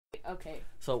Okay.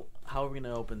 So how are we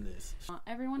gonna open this?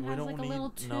 Everyone has like a little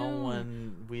tune. No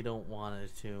one. We don't want a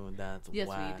tune. That's Yes,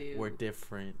 whack. we do. We're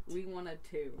different. We want a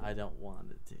tune. I don't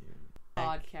want a tune.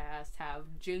 Podcast have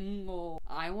jingle.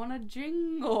 I want a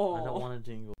jingle. I don't want a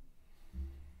jingle.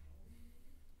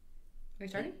 Are we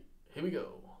starting? Here we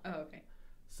go. Oh, okay.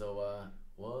 So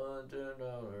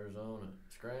 $110 on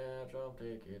a scratch off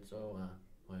ticket. So I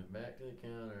went back to the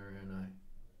counter and I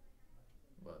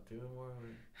bought 2 more.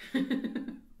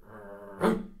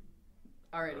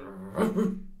 Already.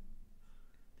 Dude,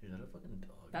 is that a fucking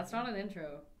dog? That's not an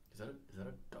intro. Is that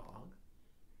a dog?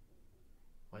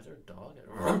 Why is there a dog?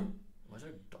 Why is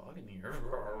there a dog in here?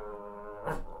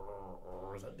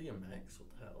 Is that DMX?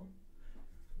 What the hell?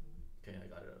 Okay, I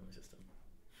got it out of my system.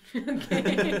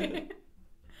 Okay.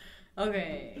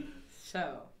 Okay.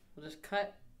 So we'll just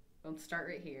cut. We'll start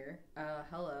right here.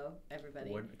 Hello, everybody.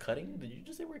 We're cutting? Did you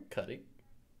just say we're cutting?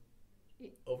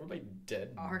 Over my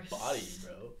dead Our body,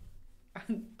 bro.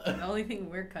 The only thing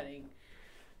we're cutting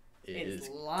is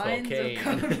lines cocaine. of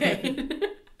cocaine.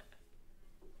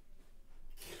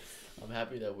 I'm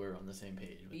happy that we're on the same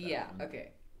page with that Yeah, one.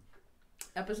 okay.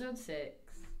 Episode 6.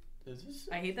 Is this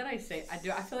I hate that I say I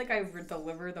feel like I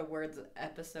deliver the words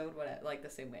episode like the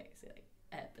same way. I say like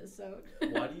episode.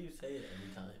 Why do you say it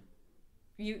every time?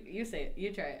 You say it.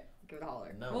 You try it. Give it a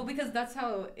holler. No. Well, because that's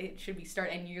how it should be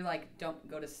started, and you're like, don't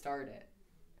go to start it.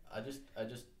 I just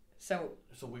So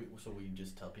we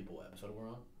just tell people what episode we're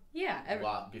on? yeah.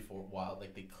 While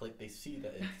like they see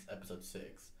that it's episode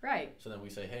 6. Right. So then we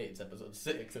say, hey, it's episode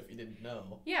 6 if you didn't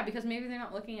know. Yeah, because maybe they're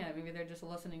not looking at it. Maybe they're just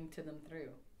listening to them through.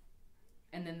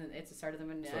 And then it's the start of the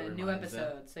So it new reminds them.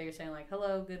 episode. So you're saying like,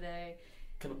 hello, good day.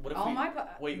 What if All we, my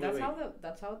wait, that's wait. how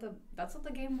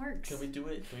the game works. Can we do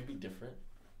it? Can we be different?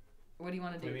 What do you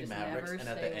want to do? Can we be Just Mavericks? never And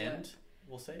at say the what- end,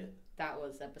 we'll say it. That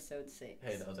was episode 6.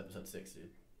 Hey, that was episode 6, dude.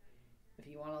 If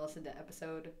you want to listen to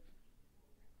episode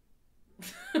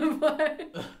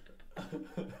what?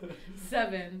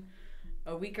 7,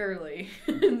 a week early,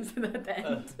 so at the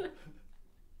end.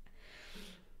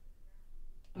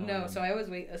 No, so I always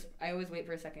wait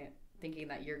for a second, thinking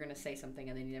that you're gonna say something,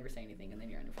 and then you never say anything, and then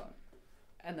you're on your phone,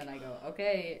 and then I go,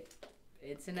 okay,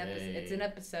 it's an episode. It's an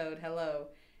episode. Hello,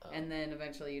 and then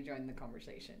eventually you join the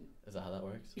conversation. Is that how that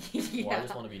works? Yeah. Well, I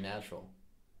just want to be natural.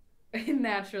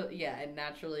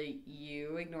 Naturally,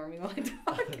 you ignore me while I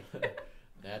talk.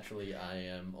 Naturally, I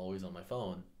am always on my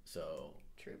phone, so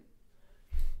True.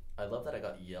 I love that I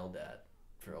got yelled at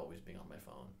for always being on my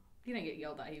phone. He didn't get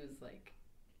yelled at. He was like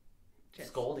just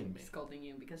Scolding me. Scolding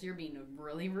you because you're being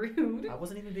really rude. I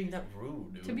wasn't even being that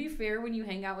rude, dude. To be fair, when you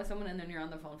hang out with someone and then you're on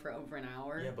the phone for over an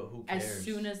hour, Yeah, but who cares? as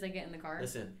soon as they get in the car,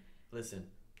 Listen.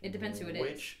 it depends who it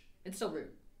is. It's still rude.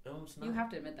 No, it's not. You have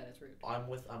to admit that it's rude.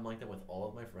 I'm like that with all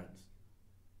of my friends.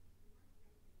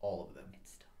 All of them.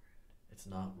 It's still rude. It's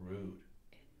not rude.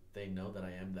 They know that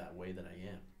I am that way that I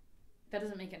am. That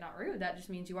doesn't make it not rude. That just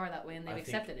means you are that way and they've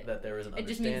accepted it. That there is an It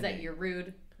just understanding. means that you're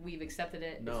rude. We've accepted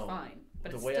it. No, it's fine.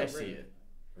 But the it's way still I rude. see it,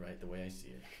 right? The way I see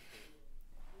it.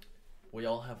 We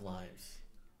all have lives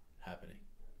happening.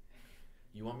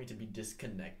 You want me to be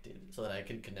disconnected so that I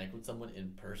can connect with someone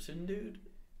in person, dude?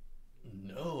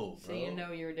 No, bro. So you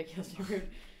know you're ridiculously rude.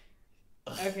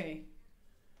 Okay.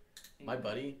 My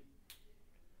buddy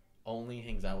only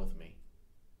hangs out with me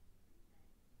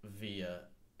via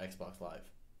Xbox Live.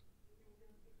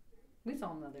 We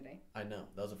saw him the other day. I know.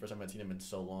 That was the first time I'd seen him in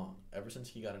so long. Ever since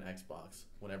he got an Xbox,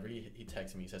 whenever he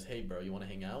texts me, he says, hey, bro, you want to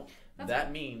hang out?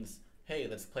 That means, hey,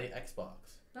 let's play Xbox.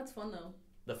 That's fun, though.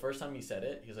 The first time he said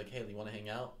it, he was like, hey, you want to hang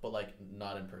out? But, like,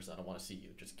 not in person. I don't want to see you.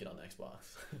 Just get on the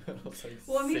Xbox. I was like,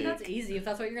 Well, I mean, sick. that's easy. If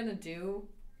that's what you're going to do,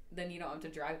 then you don't have to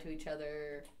drive to each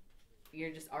other. You're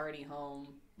just already home.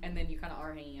 And then you kind of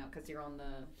are hanging out because you're on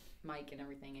the mic and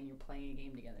everything and you're playing a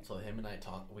game together. So him and I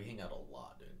talk. We hang out a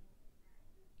lot, dude.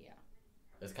 Yeah.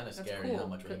 It's kind of That's scary cool. how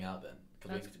much we hang out then.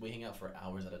 Because we hang out for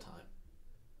hours at a time.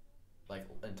 Like,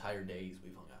 entire days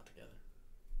we've hung out together.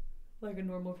 Like a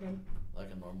normal friend. Like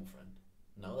a normal friend.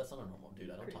 No, that's not a normal dude.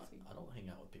 I don't Crazy. I don't hang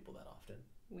out with people that often.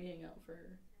 We hang out for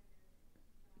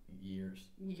Years.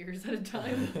 years at a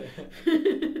time.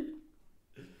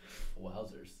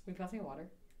 Wowzers. We passing a water?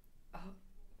 Oh.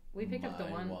 We picked up the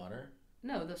My one. water.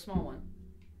 No, the small one.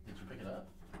 Did you pick it up?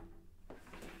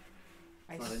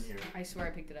 I It's not in here. I swear I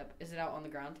picked it up. Is it out on the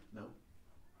ground? No.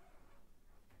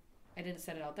 I didn't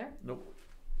set it out there? Nope.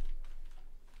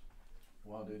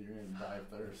 Wow, dude, you're gonna die of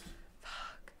thirst.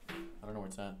 Fuck. I don't know where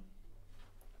it's at.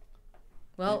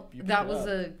 Well, You picked that it was up.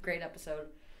 a great episode.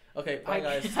 Okay, bye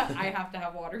guys. I have to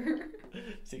have water.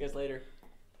 See you guys later.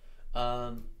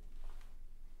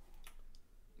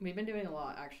 We've been doing a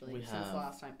lot actually We since have.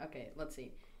 last time. Okay, let's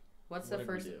see. What's What the did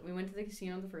we first? do? We went to the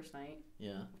casino the first night.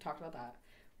 Yeah. We talked about that.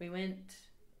 We went.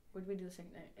 What did we do the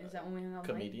second night? Is that when we hung out?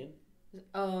 Comedian.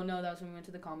 Oh no, that was when we went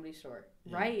to the Comedy Store.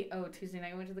 Yeah. Right. Oh, Tuesday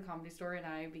night we went to the Comedy Store and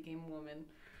I became a woman.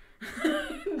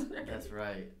 That's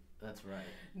right. That's right.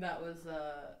 That was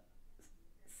the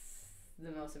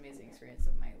most amazing experience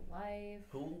of my life.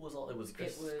 Who was all? It was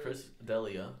Chris. It was- Chris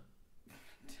Delia.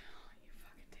 You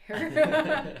fucking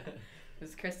dare. It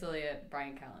was Chris Elliott,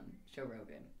 Brian Callen, Joe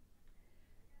Rogan,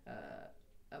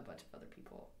 a bunch of other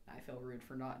people. I feel rude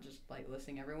for not just like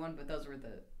listing everyone, but those were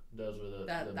the Those were the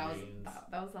that mains.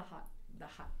 was the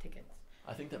hot tickets.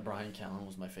 I think that Brian Callen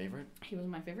was my favorite. He was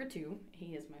my favorite too.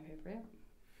 He is my favorite.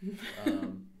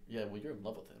 Yeah, well, you're in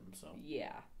love with him, so.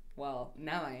 Yeah. Well,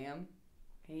 now I am.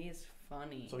 He is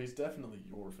funny. So he's definitely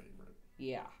your favorite.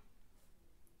 Yeah.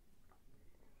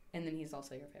 And then he's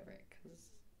also your favorite because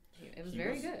it was He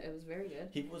very was- good. It was very good.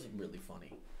 He was really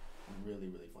funny. Really,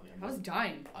 really funny. I was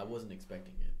dying. I wasn't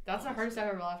expecting it. That's the honestly. hardest I've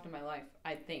ever laughed in my life,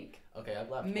 I think. Okay, I've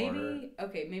laughed harder.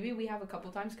 Maybe we have a couple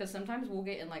times because sometimes we'll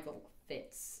get in like little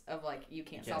fits of like you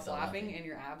can't stop laughing and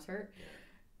your abs hurt.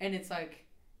 Yeah. And it's like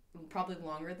probably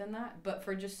longer than that. But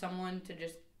for just someone to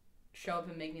just show up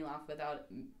and make me laugh without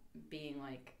being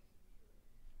like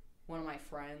one of my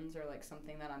friends or like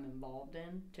something that I'm involved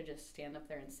in, to just stand up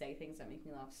there and say things that make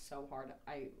me laugh so hard,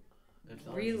 I It's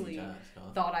not really an easy task, huh?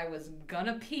 thought I was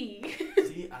gonna pee.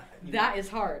 See, That is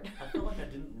hard. I feel like I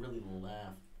didn't really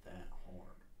laugh that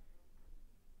hard.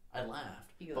 I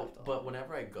laughed. You laughed a lot. But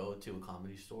whenever I go to a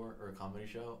comedy store or a comedy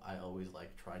show, I always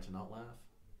like try to not laugh.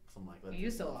 Cause I'm like, You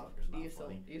still laugh. not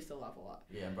funny. You still laugh a lot.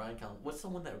 Yeah, Brian Callen. What's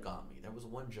someone that got me? There was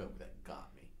one joke that got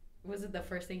me. Was it the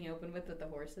first thing you opened with the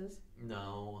horses?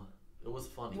 No, it was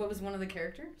funny. What was one of the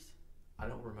characters? I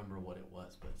don't remember what it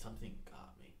was, but something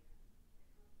got me.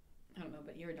 I don't know,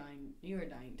 but you were dying. You were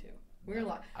dying too. We were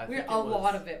lot. I We were think a it was-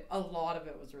 lot of it. A lot of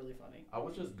it was really funny. I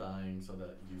was just dying so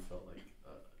that you felt like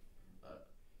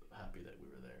happy that we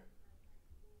were there.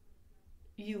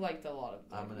 You liked a lot of.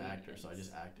 The I'm an actor, so I comedians.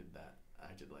 just acted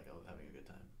like I was having a good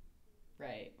time.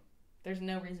 Right. There's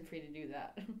no reason for you to do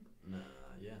that. Nah,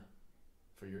 yeah,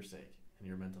 for your sake and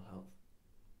your mental health.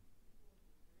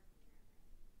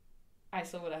 I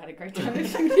still would have had a great time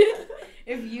if you did.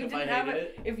 If you If I didn't have hated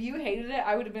it, if you hated it,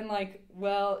 I would have been like,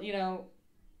 well, you know,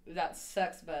 that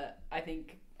sucks, but I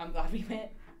think I'm glad we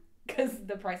went because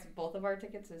the price of both of our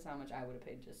tickets is how much I would have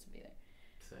paid just to be there,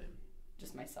 Same.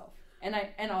 just myself. And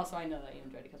also I know that you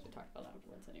enjoyed it because we talked about it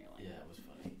afterwards, and you're like, Yeah, it was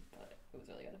funny. but it was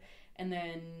really good. And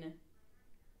then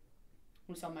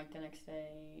we saw Mike the next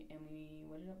day, and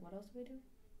what else did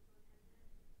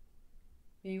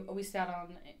we do? We sat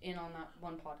in on that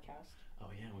one podcast. Oh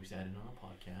yeah, we sat in on a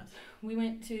podcast. We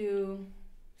went to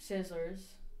Sizzlers.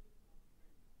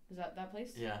 Is that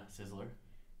place? Yeah, Sizzler.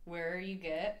 Where you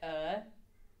get a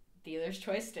dealer's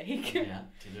choice steak. Yeah,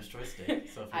 Dealer's Choice Steak.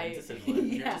 So if you're into Sizzler, if you're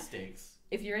yeah. into steaks,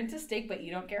 If you're into steak but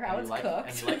you don't care how and it's you like, cooked,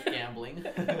 and you like gambling,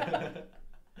 if you have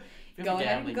go a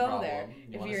ahead and gambling go problem, there. you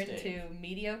If want a you're steak. into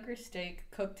mediocre steak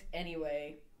cooked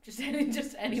anyway, just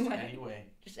Just anyway.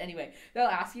 Just anyway. They'll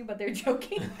ask you, but they're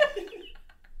joking.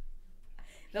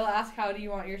 They'll ask, how do you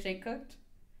want your steak cooked?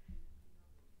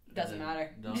 Doesn't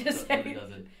matter. No, Just it really say,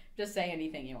 doesn't. just say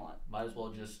anything you want. Might as well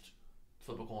just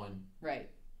flip a coin. Right.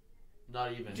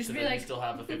 Not even. Just so be then like- you still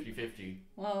have the 50-50.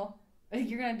 Well,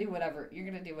 you're gonna do whatever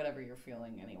you're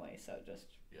feeling anyway. So just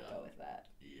Yeah. go with that.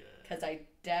 Yeah. Because I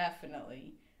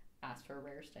definitely asked for a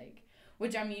rare steak,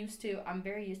 which I'm used to. I'm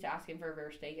very used to asking for a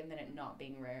rare steak and then it not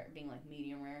being rare, being like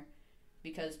medium rare,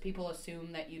 because people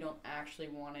assume that you don't actually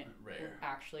want it Rare.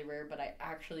 actually rare, but I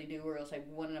actually do, or else I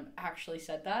wouldn't have actually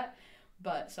said that.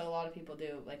 But so a lot of people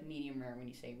do like medium rare when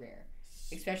you say rare,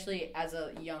 especially as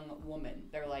a young woman.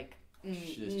 They're like, She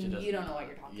you doesn't don't know what know.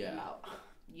 you're talking Yeah. about.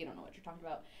 You don't know what you're talking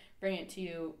about. Bring it to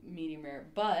you medium rare,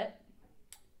 but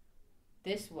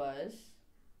this was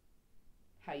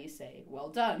how you say well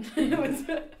done.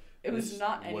 It was This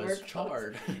not anywhere was close.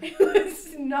 charred. It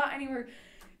was not anywhere.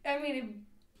 I mean,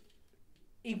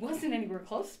 it wasn't anywhere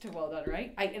close to well done,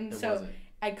 right? It So wasn't.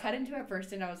 I cut into it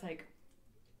first, and I was like,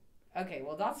 okay,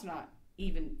 well that's not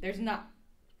even. There's not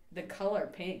the color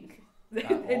pink.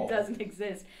 At It all. doesn't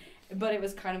exist. But it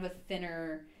was kind of a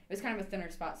thinner. It was kind of a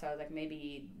thinner spot, so I was like,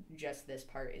 maybe just this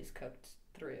part is cooked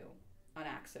through on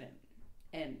accident,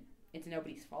 and it's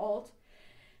nobody's fault.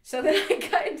 So then I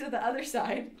cut into the other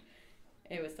side.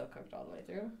 It was still cooked all the way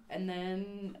through, and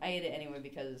then I ate it anyway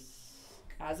because,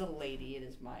 as a lady, it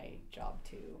is my job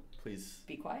to Please.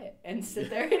 be quiet and sit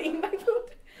there and eat my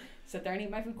food. Sit there and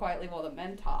eat my food quietly while the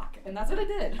men talk, and that's what I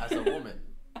did. As a woman,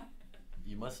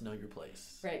 you must know your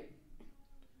place. Right.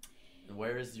 And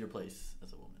where is your place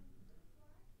as a woman?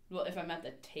 Well, if I'm at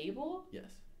the table, Yes.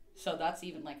 so that's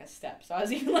even like a step. So I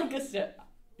was even like a step.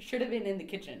 Should have been in the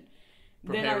kitchen.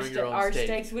 Then Preparing your own our steak.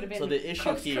 steaks would have been So the issue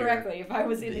cooked here, correctly if I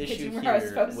was in the issue kitchen where I was here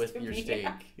supposed with to your be.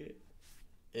 steak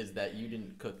is that you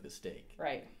didn't cook the steak.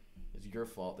 Right. It's your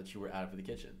fault that you were out of the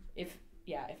kitchen. If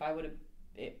I would have,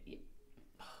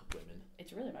 Women.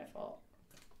 it's really my fault.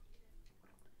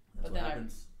 That's But what then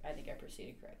happens. I think I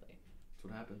proceeded correctly. That's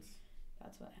what happens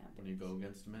That's what happened. when you go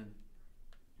against men.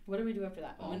 What did we do after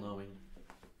that? All knowing.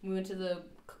 We went to the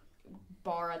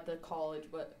bar at the college.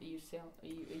 What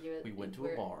We went to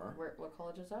a bar. What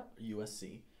college is that?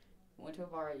 USC. We went to a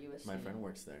bar at USC. My friend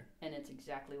works there. And it's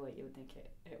exactly what you would think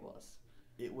it was.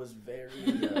 It was very.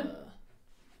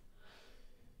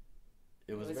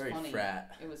 It was very funny.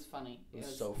 frat. It was funny. It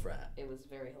was so frat. It was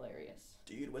very hilarious.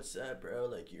 Dude, what's up, bro?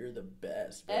 Like, you're the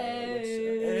best, bro.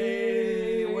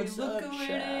 Hey, what's look up, who it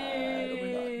Chad? Oh my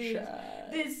god, is.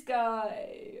 Chad. This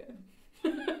guy.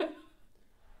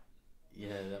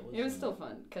 Yeah, that was. It was still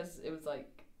fun because it was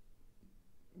like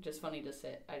just funny to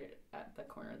sit at the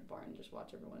corner of the bar and just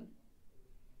watch everyone.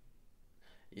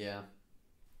 Yeah.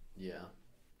 Yeah.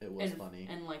 It was funny.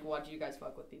 And like watch you guys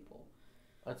fuck with people.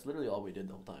 That's literally all we did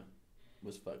the whole time.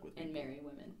 Was fuck with people. And marry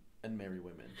women. And marry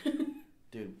women.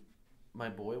 Dude, my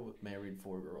boy married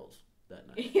 4 girls that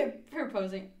night. He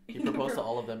proposing. He proposed to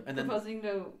all of them, and then proposing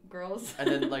to girls. And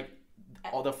then like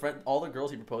all the girls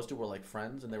he proposed to were like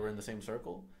friends, and they were in the same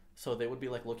circle. So they would be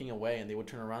like looking away, and they would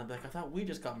turn around and be like, "I thought we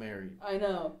just got married." I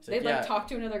know. It's like, They'd like talk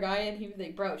to another guy, and he'd be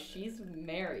like, "Bro, she's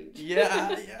married."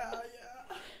 Yeah.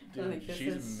 Dude, I'm like, this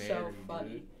she's is married, so funny.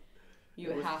 dude.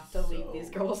 You It have was to leave so these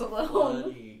girls alone.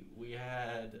 Funny. We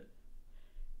had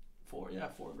 4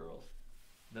 girls.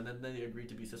 And then they agreed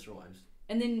to be sister wives.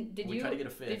 And then We tried to get a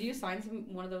fifth. did you sign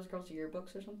one of those girls'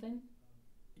 yearbooks or something?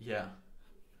 Yeah.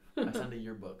 I signed a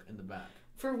yearbook in the back.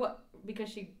 For what? Because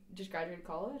she just graduated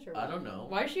college, or I what? don't know.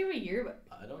 Why does she have a yearbook?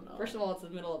 I don't know. First of all, it's the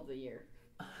middle of the year.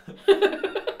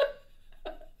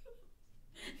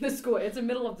 It's the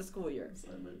middle of the school year.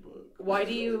 Sign my book. Why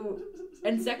do you?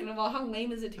 And second of all, how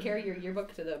lame is it to carry your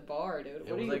yearbook to the bar, dude?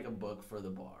 It was like a book for the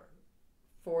bar.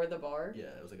 For the bar? Yeah,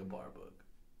 it was like a bar book.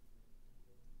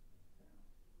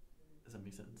 Does that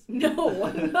make sense? No,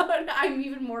 I'm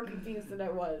even more confused than I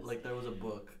was. Like there was a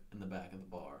book in the back of the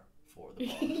bar for the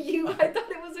bar. I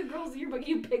thought it was a girl's yearbook.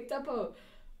 You picked up a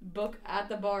book at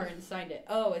the bar and signed it.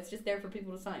 Oh, it's just there for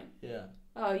people to sign. Yeah.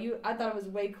 Oh, I thought it was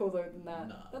way cooler than that.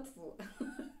 Nah. That's.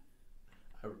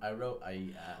 I wrote I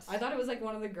eat ass. I thought it was like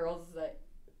one of the girls that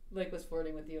like was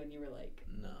flirting with you, and you were like,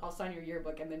 No. "I'll sign your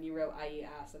yearbook," and then you wrote "I eat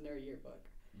ass" in their yearbook.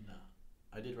 No.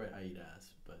 I did write I eat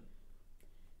ass, but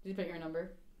Did you put your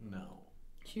number? no.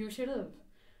 You should have.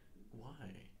 Why?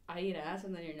 I eat ass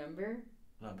and then your number.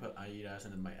 No, I put I eat ass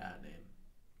and then my ad name.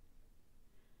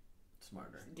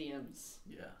 Smarter. DMs.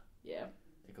 Yeah. Yeah.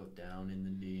 They go down in the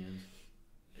DMs.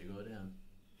 They go down.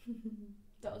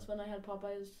 That was when I had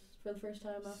Popeyes for the first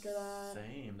time after that.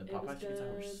 Same. The It was Popeyes chicken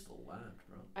sandwich good. slapped,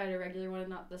 bro. I had a regular one and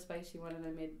not the spicy one, and I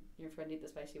made your friend eat the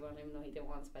spicy one even though he didn't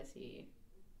want spicy.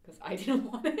 Because I didn't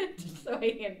want it, so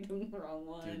I handed him the wrong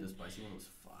one. Dude, the spicy one was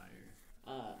fire.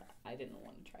 I didn't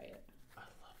want to try it. I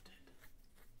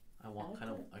loved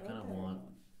it. I kind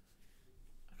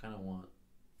of want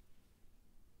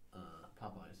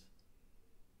Popeyes.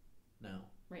 Now.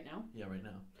 Right now? Yeah, right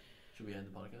now. Should we end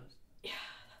the podcast? Yeah,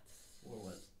 Or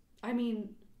what? I mean,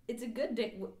 it's a good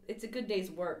day. It's a good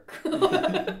day's work.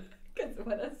 Because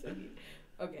what else would you?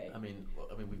 Okay. I mean,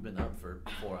 we've been up for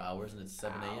 4 hours and it's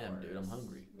 7 a.m., dude. I'm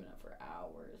hungry. We've been up for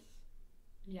hours.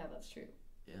 Yeah, that's true.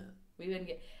 Yeah. We've been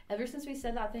ever since we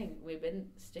said that thing. We've been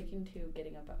sticking to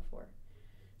getting up at 4.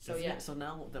 So yeah. So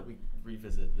now that we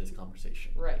revisit this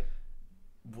conversation, Right.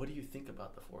 what do you think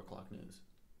about the 4 o'clock news?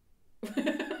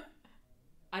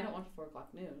 I don't watch 4 o'clock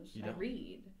news. You I don't?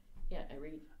 read. Yeah, I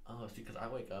read. Oh, see, because I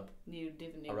wake up You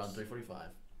do the news. around 3:45.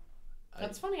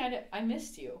 That's funny. I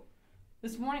missed you.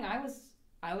 This morning I was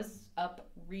up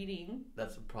reading.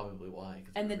 That's probably why.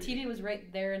 And the TV was right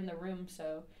there in the room,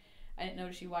 so I didn't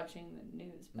notice you watching the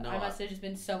news. But No, I must have just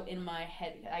been so in my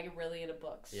head. I get really into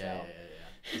books. So. Yeah.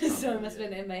 So it must have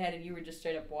been in my head, and you were just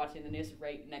straight up watching the news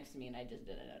right next to me, and I just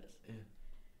didn't notice. Yeah.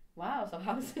 Wow, so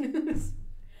how's the news?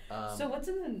 So what's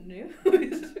in the news?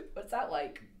 What's that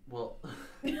like? Well,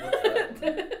 what's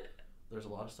that? There's a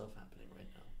lot of stuff happening right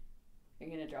now. You're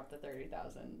going to drop the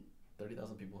 30,000.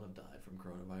 30,000 people have died from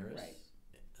coronavirus. Right.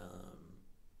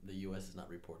 The U.S. is not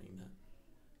reporting that.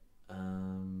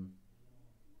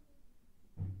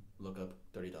 Look up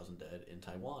 30,000 dead in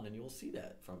Taiwan, and you will see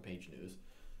that from Page News.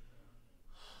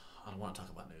 I don't want to talk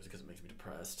about news because it makes me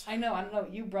depressed. I know.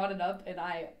 You brought it up, and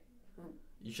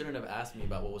You shouldn't have asked me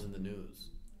about what was in the news.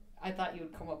 I thought you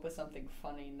would come up with something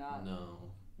funny, not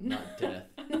not death.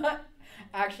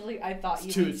 Actually, I thought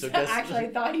you. Dude, would, so guess, actually, I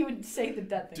thought you would say the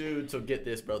death thing. Dude, so get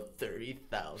this, bro.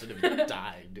 30,000 if you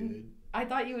die, dude. I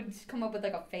thought you would come up with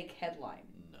like a fake headline.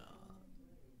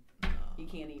 No. You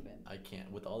can't even. I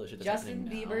can't with all the shit that's Justin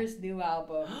happening Bieber's new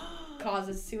album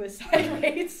causes suicide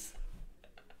rates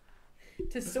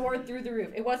to soar through the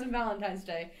roof. It wasn't Valentine's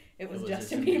Day. It was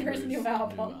Justin Bieber's new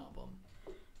album.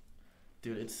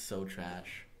 Dude, it's so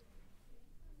trash.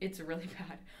 It's really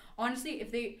bad.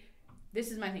 Honestly,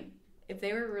 this is my thing. If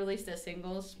they were released as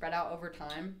singles spread out over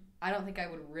time, I don't think I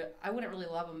wouldn't really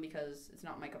love them because it's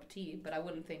not my cup of tea, but I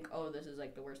wouldn't think, oh, this is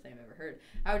like the worst thing I've ever heard.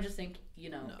 I would just think,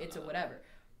 it's a whatever.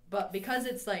 But because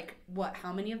it's like,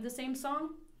 how many of the same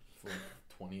song? Like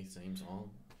 20 same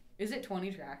song? Is it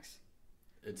 20 tracks?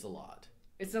 It's a lot.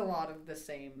 It's a lot of the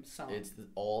same song. It's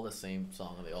all the same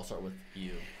song, and they all start with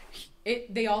you.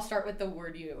 They all start with the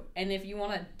word you. And if you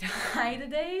want to die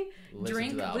today,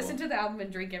 listen to the album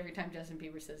and drink every time Justin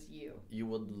Bieber says you. You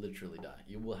will literally die.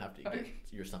 You will have to get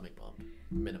your stomach pumped.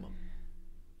 Minimum.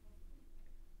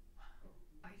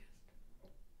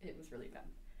 It was really bad.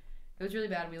 It was really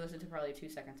bad. We listened to probably 2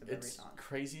 seconds of every song. It's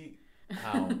crazy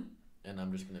how, and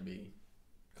I'm just going to be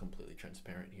completely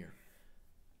transparent here,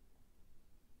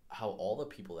 how all the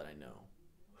people that I know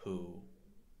who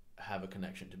have a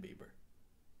connection to Bieber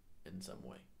in some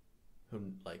way,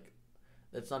 who, like,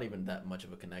 that's not even that much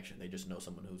of a connection. They just know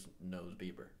someone who knows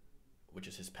Bieber, which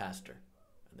is his pastor,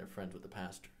 and they're friends with the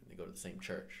pastor, and they go to the same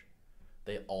church.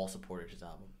 They all supported his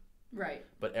album. Right.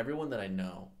 But everyone that I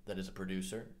know that is a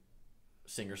producer,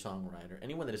 singer-songwriter,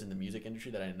 anyone that is in the music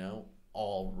industry that I know,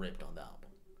 all ripped on the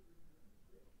album.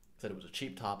 Said it was a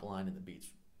cheap top line and the beats,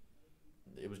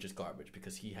 it was just garbage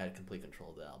because he had complete control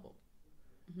of the album.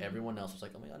 Mm-hmm. Everyone else was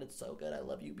like, oh my god, it's so good, I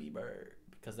love you, Bieber,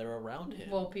 because they're around him.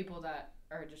 Well, people that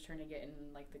are just trying to get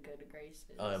in, like, the good graces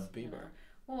of Bieber. You know?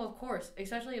 Well, of course,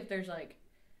 especially if there's, like,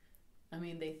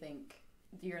 they think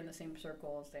you're in the same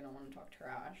circles, they don't want to talk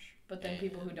trash. But then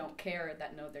people who don't care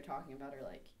that know what they're talking about are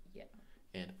like, yeah.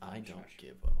 And I don't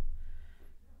give a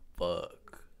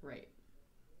fuck. Right.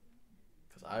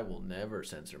 Because I will never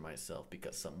censor myself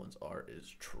because someone's art is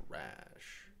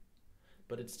trash.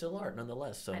 But it's still art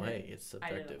nonetheless, so hey, it's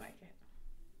subjective. I didn't like it.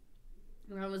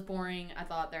 When it was boring, I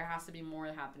thought there has to be more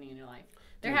happening in your life.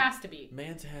 There has to be.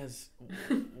 Mans has,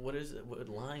 what is it?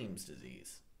 Lyme's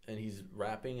disease. And he's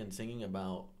rapping and singing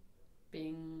about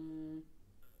being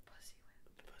pussy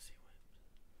whipped.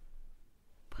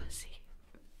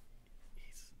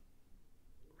 He's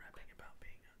rapping about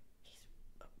being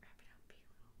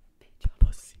a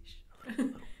pussy, a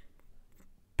little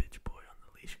bitch boy on the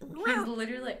leash.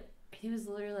 He was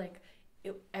literally like,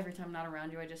 every time I'm not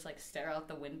around you, I just like stare out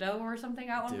the window or something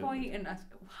at one point, and I was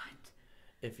like, what?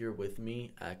 If you're with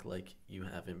me, act like you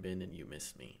haven't been and you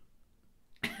miss me.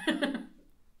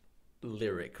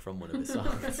 Lyric from one of his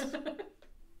songs.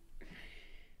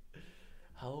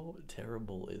 How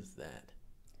terrible is that?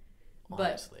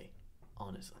 Honestly.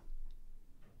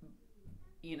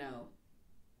 He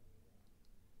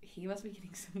must be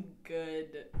getting some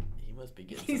good. He must be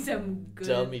getting some good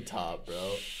dummy top,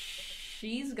 bro.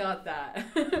 She's got that.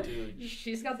 Dude.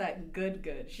 She's got that good.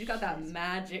 She's got that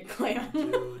magic clam.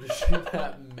 Dude, she's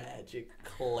that magic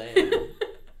clam.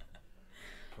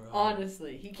 Bro.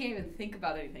 Honestly, he can't even think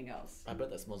about anything else. I bet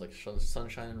that smells like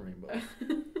sunshine and rainbow.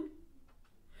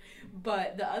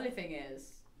 But the other thing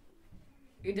is,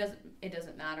 it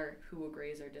doesn't matter who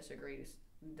agrees or disagrees.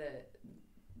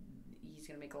 He's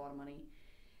gonna make a lot of money,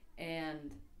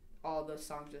 and all those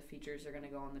songs with features are gonna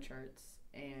go on the charts,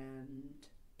 and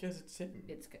because it's him.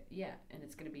 And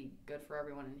it's gonna be good for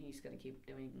everyone, and he's gonna keep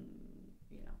doing,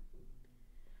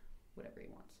 whatever he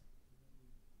wants.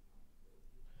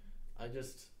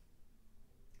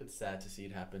 It's sad to see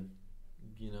it happen.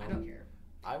 I don't care.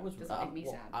 Doesn't make me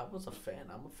sad. I was a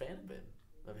fan. I'm a fan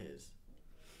of his.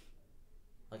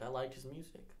 Like, I liked his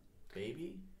music,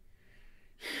 baby.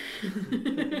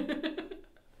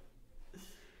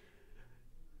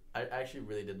 I actually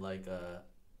really did like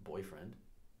Boyfriend,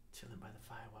 chilling by the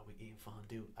fire while we eating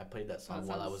fondue. I played that song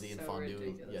while I was eating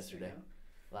fondue yesterday.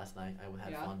 Last night I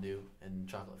had fondue and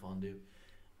chocolate fondue,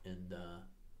 and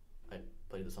I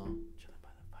played the song chilling by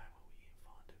the fire while we eating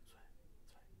fondue.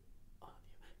 On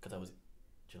you, because I was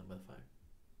chilling by the fire.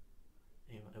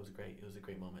 Anyway, it was great. It was a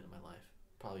great moment in my life.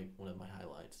 Probably one of my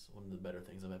highlights. One of the better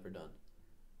things I've ever done.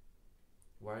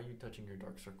 Why are you touching your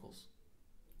dark circles?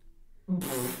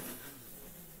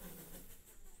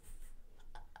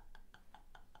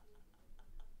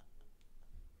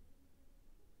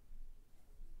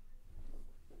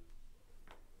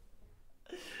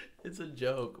 It's a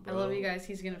joke, bro. I love you guys.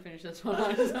 He's gonna finish this one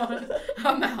on his own.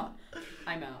 I'm out.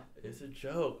 It's a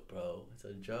joke, bro. It's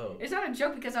a joke. It's not a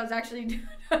joke because I was actually doing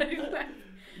that.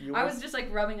 I was just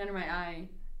like rubbing under my eye.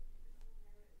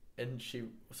 And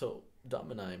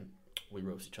Dom and I, we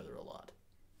roast each other a lot.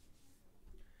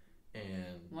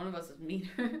 And one of us is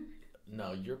meaner.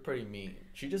 No, you're pretty mean.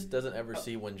 She just doesn't ever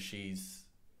see what she's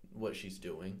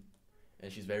doing,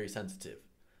 and she's very sensitive.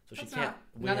 So she can't.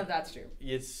 None of that's true.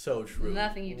 It's so true.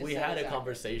 Nothing you just said. We had a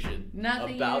conversation.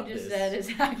 Nothing about you just this. said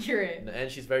is accurate. And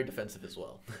she's very defensive as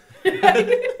well.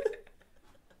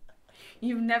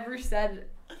 You've never said.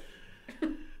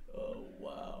 Oh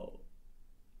wow.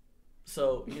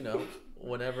 So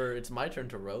whenever it's my turn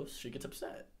to roast, she gets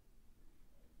upset.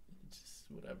 It's just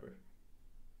whatever.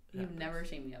 You've never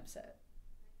seen me upset.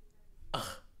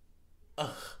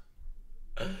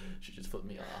 She just flipped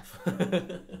me off.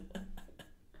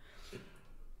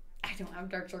 I don't have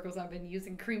dark circles. I've been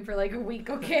using cream for like a week,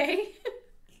 okay?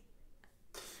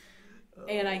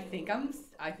 And I think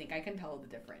I can tell the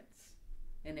difference.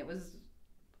 And it was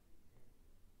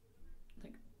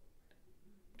like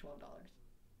 $12.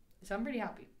 So I'm pretty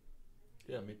happy.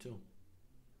 Yeah, me too.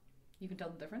 You can tell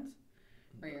the difference?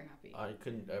 Or you're happy? I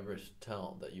couldn't ever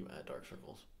tell that you had dark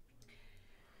circles.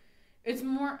 It's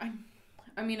more...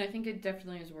 I mean, I think it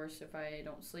definitely is worse if I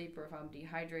don't sleep or if I'm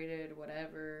dehydrated,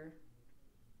 whatever.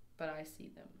 But I see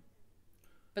them.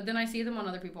 But then I see them on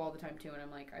other people all the time, too, and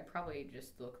I'm like, I probably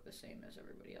just look the same as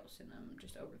everybody else, and I'm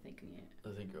just overthinking it.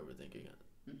 I think you're overthinking it.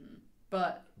 Mm-hmm.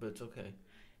 But it's okay.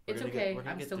 It's okay.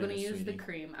 I'm still going to use the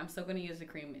cream. I'm still going to use the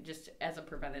cream just as a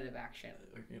preventative action.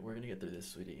 We're going to get through this,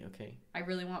 sweetie, okay? I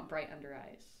really want bright under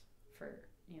eyes for,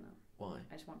 Why?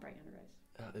 I just want bright under eyes.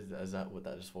 Is that what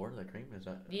that is for, the cream? Is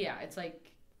that... Yeah,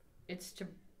 it's to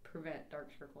prevent dark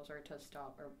circles or to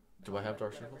stop or... Do I have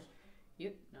dark circles?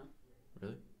 No.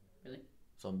 Really? Really?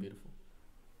 So I'm beautiful.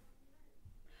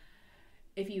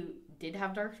 If you did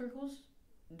have dark circles,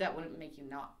 that wouldn't make you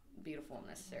not beautiful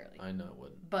necessarily. I know it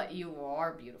wouldn't. But you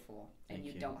are beautiful, and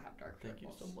Thank you don't have dark circles. Thank you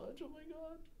so much. Oh my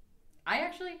god.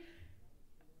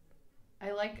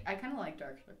 I kind of like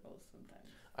dark circles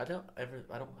sometimes. I don't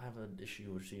have an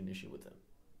issue or see an issue with them.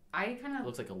 I kind of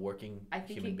looks like a working I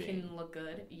think human it being. can look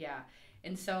good, yeah.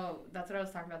 And so that's what I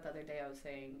was talking about the other day. I was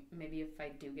saying maybe if I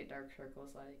do get dark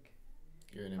circles, like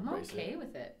you're gonna I'm embrace okay it.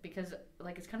 with it because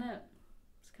like it's kind of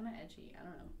edgy. I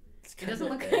don't know. It doesn't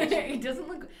look. It doesn't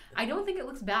look. I don't think it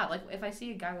looks bad. Like if I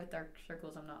see a guy with dark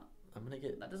circles, I'm gonna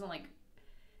get. That doesn't like.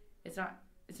 It's not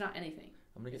anything.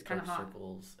 I'm gonna get dark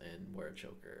circles and wear a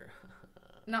choker.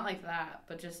 Not like that,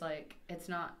 but just like it's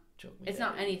not. Choke me. It's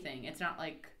not anything. It's not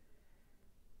like.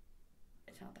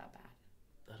 It's not that bad.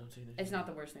 I don't see anything. It's not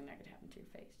the worst thing that could happen to your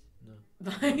face. No.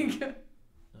 Like.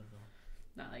 Not at all.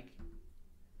 Not like.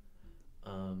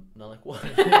 Not like what?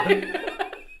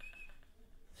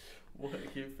 What?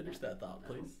 Can you finish that thought,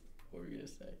 please? What were you gonna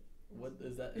say? What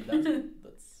is that?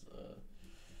 That's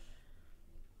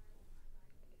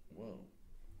Whoa.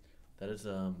 That is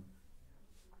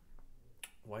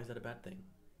Why is that a bad thing?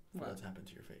 What? That's happened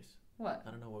to your face. What?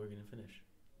 I don't know what we're gonna finish.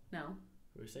 No.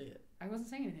 Or say it. I wasn't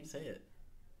saying anything. Say it.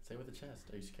 Say it with a chest.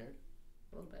 Are you scared?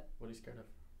 A little bit. What are you scared of?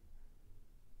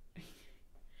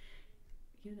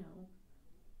 You know.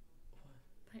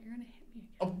 What? That you're gonna hit me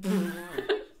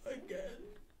again. Oh. Again.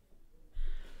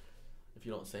 If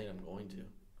you don't say it, I'm going to.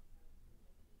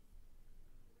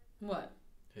 What?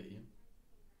 Hit you.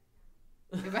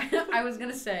 If I was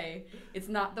gonna say, it's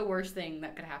not the worst thing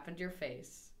that could happen to your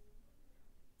face.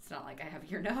 It's not like I have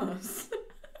your nose.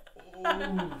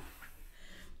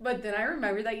 But then I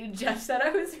remember that you just said I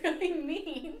was really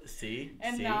mean. See?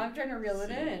 And now I'm trying to reel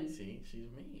it in. See? She's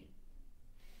mean.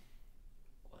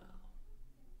 Wow.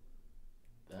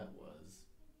 That was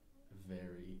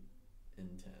very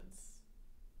intense.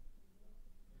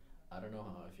 I don't know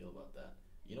how I feel about that.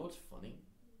 You know what's funny?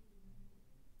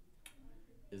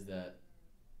 Is that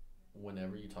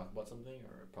whenever you talk about something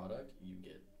or a product, you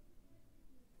get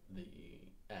the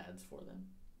ads for them.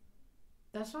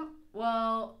 That's not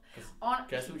well.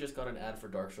 Guess who just got an ad for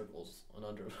dark circles on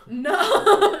under?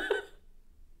 No.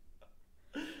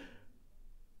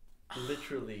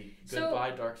 Literally,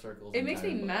 goodbye dark circles. It makes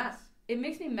me mad. It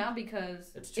makes me mad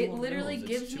because it literally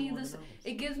gives me this.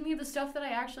 It gives me the stuff that I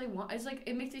actually want. It's like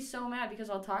it makes me so mad because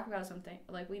I'll talk about something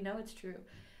like we know it's true,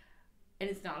 and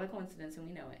it's not a coincidence, and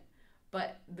we know it.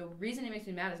 But the reason it makes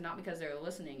me mad is not because they're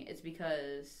listening. It's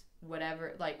because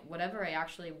whatever I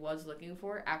actually was looking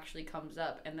for actually comes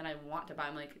up, and then I want to buy.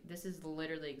 I'm like, this is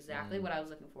literally exactly what I was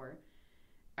looking for.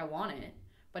 I want it,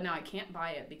 but now I can't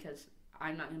buy it because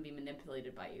I'm not going to be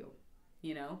manipulated by you.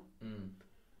 You know? Mm-hmm.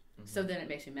 So then it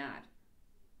makes me mad.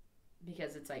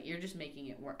 Because it's like, you're just making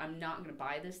it work. I'm not going to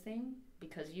buy this thing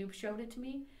because you showed it to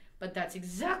me, but that's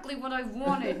exactly what I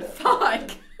wanted.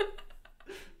 Fuck.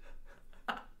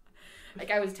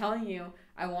 Like I was telling you,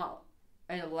 I want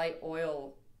a light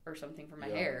oil or something for my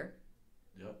hair.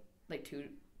 Yep. Like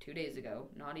two days ago.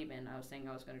 Not even. I was saying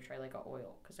I was going to try like a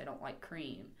oil because I don't like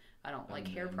cream. I don't like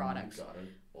hair products. You got an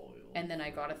oil. And then I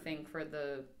got a thing for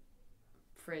the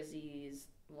Frizzies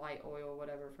light oil,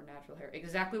 whatever, for natural hair.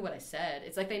 Exactly what I said.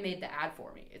 It's like they made the ad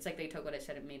for me. It's like they took what I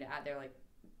said and made an ad. They're like,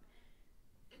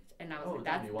 and I was like,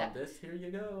 "That's you want this? Here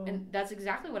you go." And that's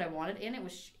exactly what I wanted, and it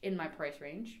was in my price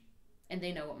range, and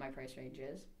they know what my price range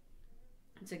is.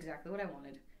 It's exactly what I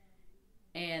wanted,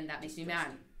 and that makes me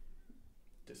mad.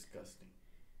 Disgusting.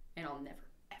 And I'll never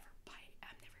ever buy it.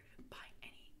 I'm never even buying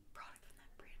any product from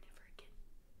that brand ever again.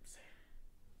 Same.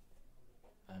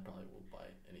 I probably will buy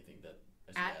anything that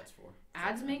I see ads for.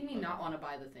 Ads make me not want to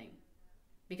buy the thing.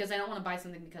 Because I don't want to buy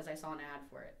something because I saw an ad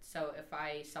for it. So if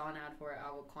I saw an ad for it,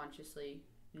 I will consciously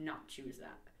not choose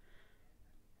that.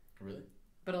 Really?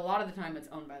 But a lot of the time it's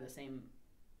owned by the same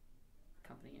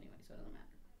company anyway, so it doesn't matter.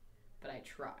 But I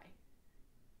try.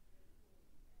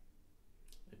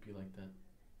 It'd be like that.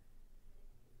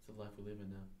 It's the life we live in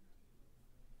now.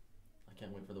 I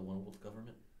can't wait for the one world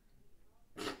government.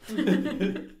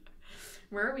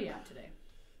 Where are we at today?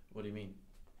 What do you mean?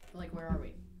 Like, where are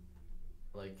we?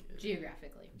 Like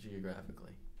geographically.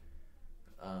 Geographically.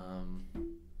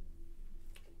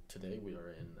 Today we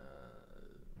are in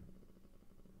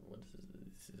what is this?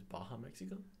 This is Baja,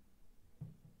 Mexico?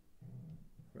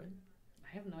 Right?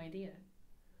 I have no idea.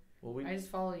 Well, I just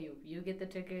follow you. You get the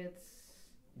tickets.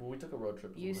 Well, we took a road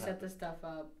trip. You set the stuff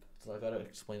up. So I gotta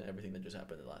explain everything that just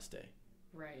happened the last day.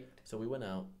 Right. So we went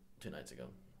out 2 nights ago.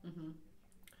 Mm-hmm.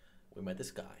 We met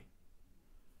this guy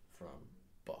from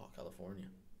Baja, California.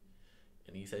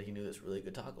 And he said he knew this really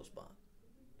good taco spot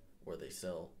where they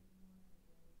sell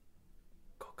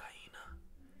cocaine.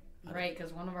 Right,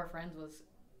 because one of our friends was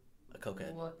a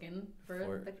cokehead looking for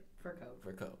coke.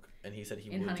 For coke. And he said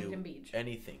he in would Huntington do Beach.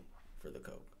 anything for the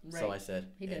coke. Right. So I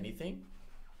said, He did. anything?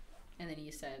 And then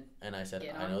you said, And I said,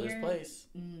 "Get I on know this your place.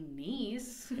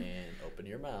 knees. And open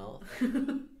your mouth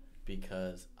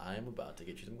because I'm about to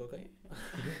get you some cocaine.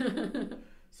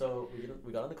 So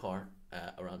we got in the car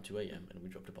at around 2 a.m. and we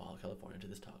drove to Baja, California to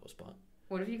this taco spot.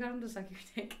 What if you got him to suck your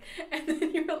dick and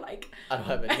then you were like, I don't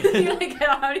have and any. then you're like, I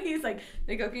don't have any. He's like,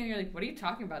 they cocaine, and you're like, what are you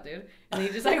talking about, dude? And then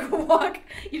you just like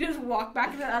walk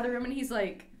back to the other room and he's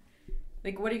like,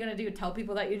 what are you gonna do? Tell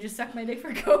people that you just sucked my dick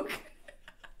for coke?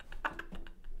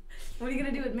 What are you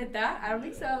gonna do? Admit that? I don't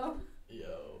think so.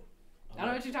 Yo. I don't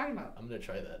know what you're talking about. I'm gonna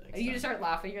try that next You time. just start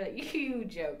laughing. You're like, you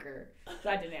joker.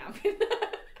 That didn't happen.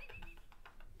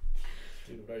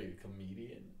 Dude, what are you, a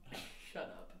comedian? Shut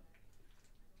up.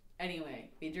 Anyway,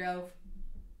 we drove.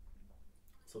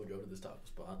 So we go to this taco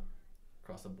spot,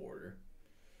 across the border.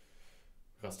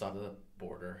 We got stopped at the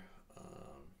border,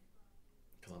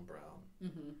 because I'm brown.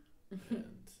 Mm-hmm.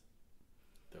 And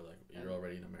they're like, you're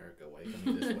already in America, why are you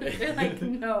coming this way? They're like,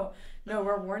 no,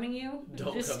 we're warning you.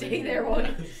 Don't just come stay in. there.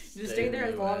 Just stay in there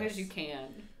the as long US. as you can.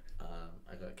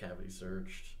 I got cavity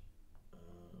searched.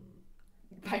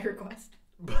 By request.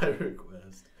 By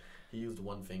request. He used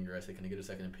one finger. I said, can I get a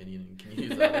second opinion? And can you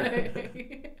use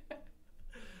that?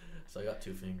 So I got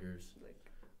 2 fingers.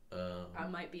 I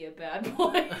might be a bad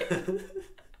boy.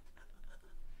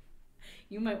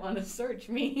 You might want to search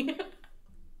me.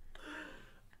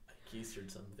 I keistered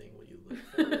something. Will you look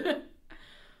for it?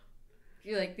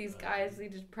 You're like, these guys, they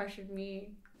just pressured me.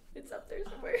 It's up there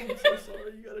somewhere. I'm so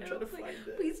sorry. You gotta try to find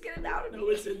it. Please get it out of me. No,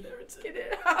 it's in there. It's in Get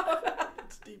it out.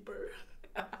 It's deeper.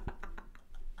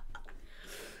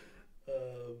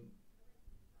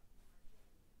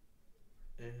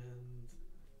 And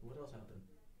what else happened?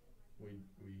 We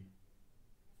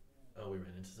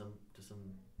ran into some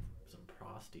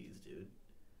prosties, dude. Do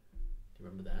you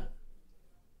remember that?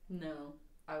 No,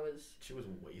 I was. She was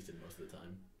wasted most of the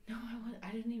time. No,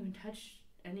 I didn't even touch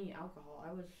any alcohol.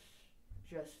 I was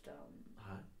just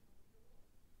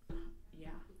High?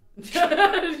 Yeah.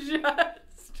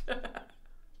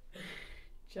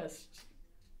 just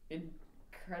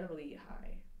incredibly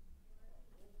high.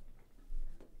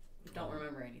 Don't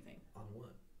remember anything. On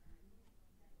what?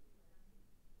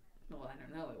 Well, I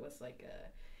don't know. It was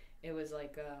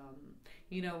like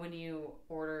you know when you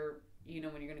order,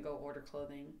 when you're gonna go order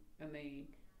clothing and they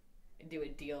do a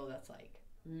deal that's like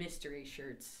mystery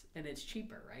shirts and it's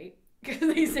cheaper, right?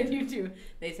 Because they send you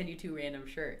 2 random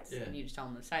shirts and you just tell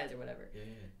them the size or whatever. Yeah.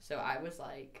 So I was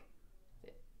like,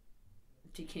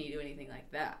 can you do anything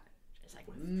like that? Just like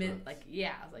With drugs?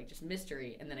 I was like, just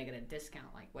mystery, and then I get a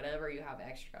discount, like whatever you have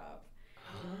extra of.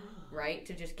 right?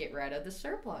 To just get rid of the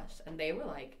surplus. And they were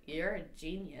like, "You're a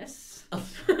genius."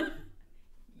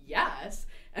 Yes.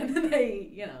 And then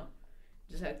they,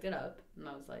 just hooked it up. And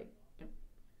I was like,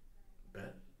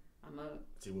 Bet.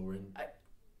 See what we're in.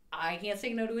 I can't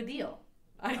say no to a deal.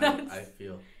 I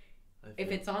feel. If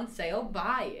it's on sale,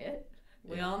 buy it.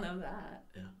 We Yeah. all know that.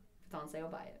 Yeah. If it's on sale,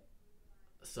 buy it.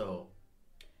 So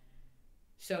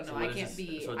No, what I is can't this-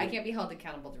 be. so I the- can't be held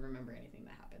accountable to remember anything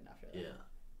that happened after that. yeah.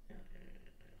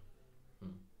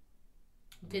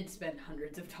 Did spend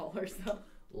hundreds of dollars though.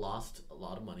 Lost a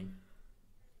lot of money.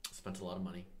 Spent a lot of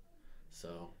money.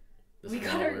 So this We is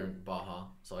got why our- we're in Baja.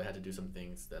 So I had to do some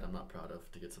things that I'm not proud of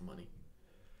to get some money.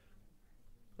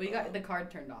 Well, you got the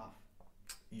card turned off.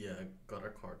 Yeah, got our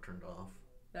card turned off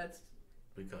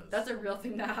because That's a real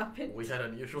thing that happened. we had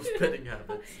unusual spending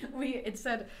habits. It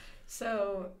said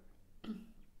so.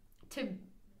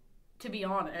 To be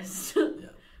honest, Yeah.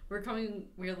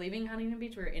 we're leaving Huntington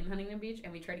Beach. We're in Huntington Beach,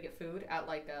 and we tried to get food at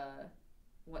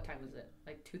what time was it?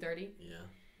 Like 2:30. Yeah.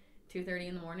 2:30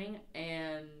 in the morning,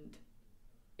 and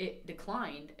it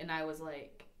declined. And I was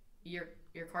like, "Your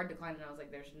card declined," and I was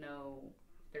like, "There's no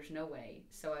way."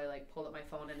 So I pulled up my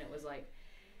phone, and it was like,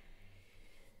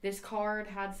 "This card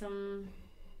had some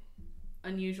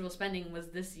unusual spending.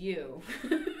 Was this you?"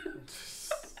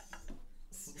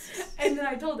 And then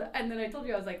I told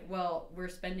you, I was like, "Well, we're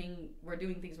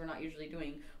doing things we're not usually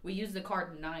doing. We used the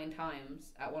card 9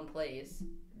 times at one place.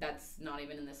 That's not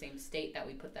even in the same state that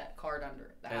we put that card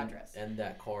under the address. And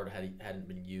that card hadn't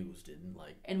been used in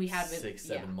And we had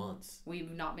 6-7 months. We've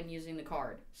not been using the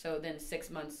card. So then 6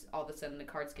 months, all of a sudden the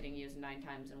card's getting used 9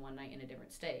 times in one night in a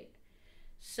different state.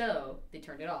 So they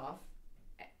turned it off,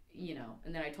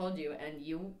 and then I told you, and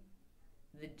you,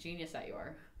 the genius that you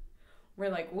are, were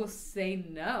like, "Well, say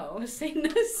no. Say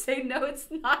no,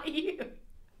 it's not you."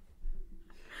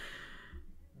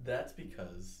 That's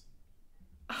because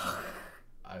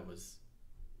I was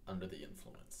under the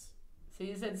influence. So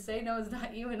you said, "Say no, it's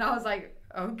not you," and I was like,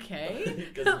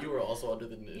 "Okay." Because you were also under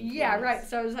the influence. Yeah, right.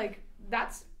 So I was like,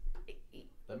 "That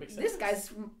makes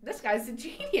sense. This guy's a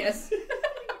genius."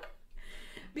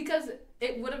 Because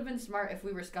it would have been smart if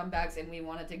we were scumbags and we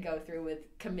wanted to go through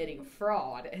with committing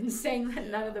fraud and saying that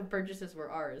none of the purchases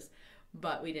were ours.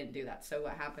 But we didn't do that. So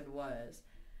what happened was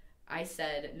I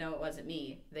said, "No, it wasn't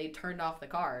me." They turned off the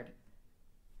card.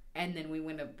 And then we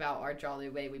went about our jolly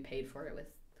way. We paid for it with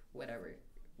whatever.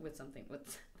 With something.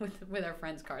 With our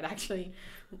friend's card, actually.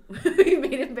 We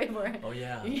made him pay for it. Oh,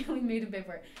 yeah. We made him pay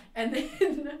for it. And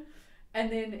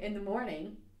then in the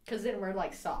morning, because then we're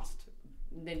sauced.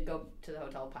 Then go to the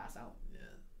hotel, pass out.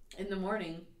 Yeah. In the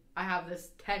morning, I have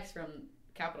this text from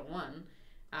Capital One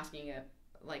asking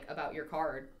about your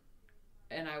card,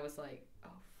 and I was like, "Oh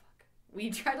fuck,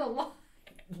 we tried to lie."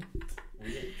 We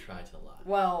didn't try to lie.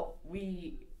 Well,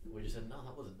 we just said, "No,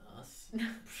 that wasn't us." No.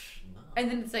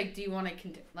 And then it's like, "Do you want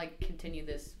to continue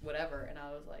this whatever?" And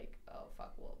I was like, "Oh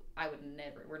fuck, well, I would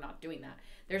never. We're not doing that.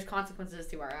 There's consequences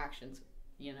to our actions."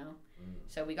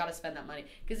 So we got to spend that money,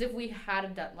 because if we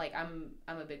had done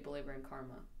I'm a big believer in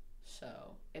karma.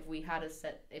 So if we had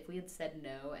said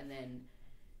no and then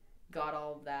got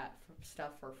all of that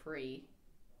stuff for free,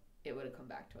 it would have come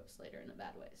back to us later in a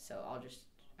bad way. So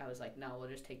I was like, "No, we'll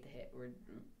just take the hit. We're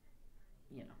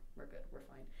good. We're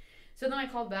fine." So then I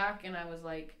called back and I was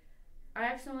like, "I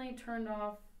accidentally turned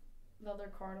off the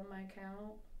other card on my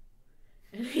account."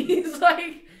 And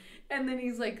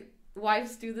he's like,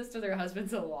 "Wives do this to their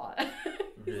husbands a lot."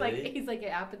 Really? he's like,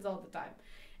 "It happens all the time."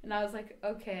 And I was like,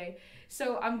 "Okay."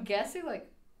 So I'm guessing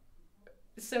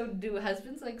so do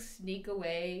husbands sneak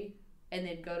away and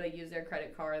then go to use their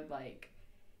credit card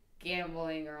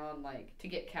gambling or on to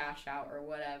get cash out or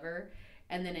whatever,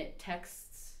 and then it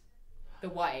texts the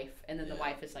wife, and then the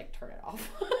wife is like, "Turn it off."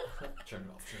 Turn it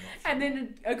off. And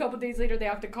then a couple days later they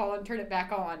have to call and turn it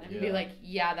back on and be Yeah. like,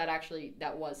 "Yeah,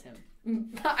 that was him."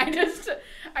 I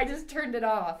just turned it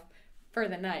off for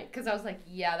the night because I was like,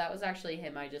 "Yeah, that was actually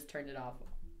him. I just turned it off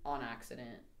on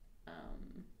accident.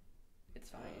 It's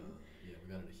fine." Yeah,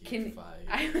 we got in a huge fight.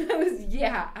 I was She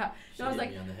I was hit like,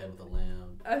 me on the head with a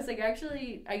lamp. I was like,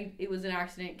 "Actually, it was an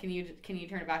accident. Can you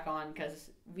turn it back on?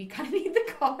 Because we kind of need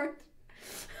the card."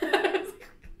 I was like,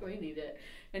 "We need it."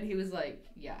 And he was like,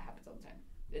 "Yeah, it happens all the time.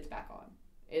 It's back on.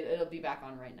 It'll be back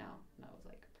on right now." And I was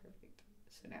like, "Perfect."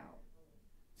 So now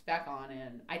it's back on,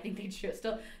 and I think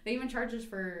they even charge us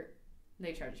for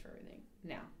everything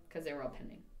now because they were all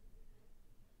pending,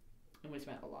 and we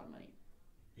spent a lot of money.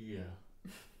 Yeah,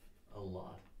 a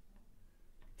lot.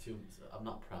 I'm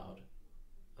not proud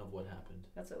of what happened.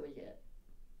 That's what we get.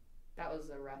 That was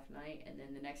a rough night, and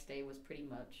then the next day was pretty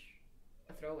much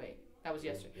a throwaway. That was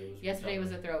yesterday. It was Yesterday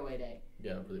was a recovering. throwaway day.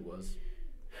 Yeah, it really was.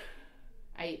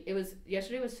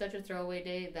 Yesterday was such a throwaway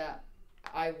day that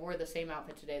I wore the same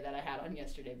outfit today that I had on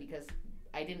yesterday because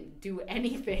I didn't do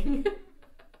anything.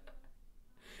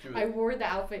 Dude, I wore the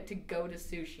outfit to go to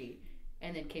sushi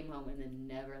and then came home and then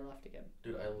never left again.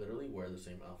 dude, I literally wear the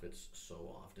same outfits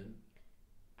so often.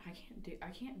 I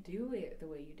can't do it the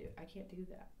way you do. I can't do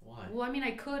that. Why? Well, I mean, I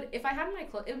could if I had my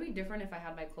clothes. It would be different if I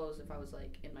had my clothes if I was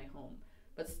like in my home.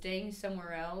 But staying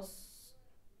somewhere else,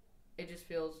 it just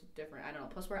feels different. I don't know.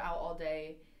 Plus, we're out all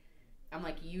day. I'm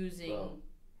like using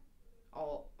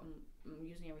I'm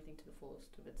using everything to the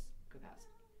fullest of its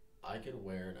capacity. I could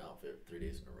wear an outfit 3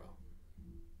 days in a row.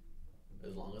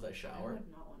 As long as I I shower.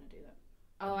 would not want to do that.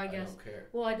 Oh, I guess. don't care.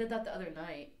 Well, I did that the other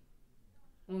night.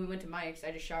 When we went to Mike's,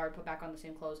 I just showered, put back on the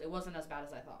same clothes. It wasn't as bad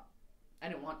as I thought. I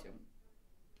didn't want to.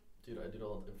 Dude, I do it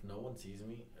all. If no one sees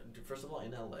me, first of all,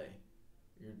 in LA,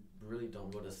 you really don't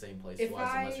go to the same place twice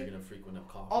unless you're gonna frequent a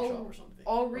coffee shop or something.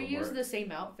 I'll reuse the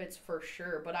same outfits for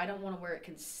sure, but I don't want to wear it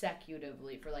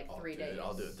consecutively for like 3 days.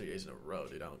 I'll do it 3 days in a row,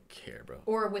 dude. I don't care, bro.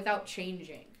 Or without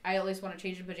changing. I at least want to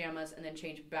change in pajamas and then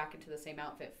change back into the same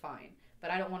outfit. Fine,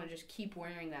 but I don't want to just keep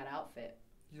wearing that outfit.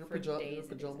 You're a for pajama, days and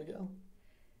pajama days. gal?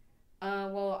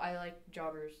 Well, I like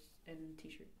joggers and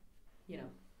t-shirt. You know,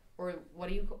 or what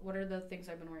are the things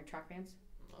I've been wearing? Track pants.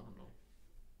 I don't know.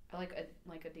 I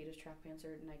like Adidas track pants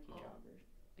or Nike Oh. joggers.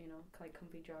 You know, like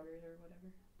comfy joggers or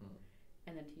whatever. Mm.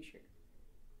 And then t-shirt.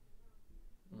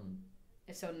 Mm.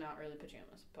 And so not really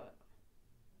pajamas, but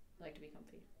I like to be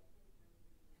comfy.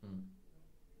 Mm.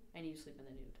 And you sleep in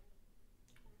the nude.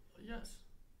 Yes.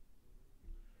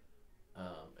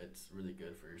 It's really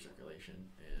good for your circulation,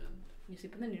 and You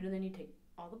sleep in the nude and then you take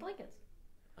all the blankets.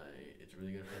 it's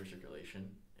really good for your circulation,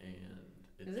 and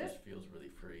it Is just it? feels really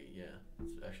free. Yeah,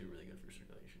 it's actually really good for your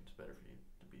circulation. It's better for you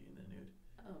to be in the nude.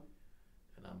 Oh.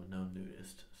 And I'm a known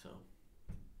nudist, so.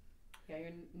 Yeah,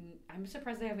 I'm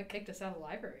surprised they haven't kicked us out of the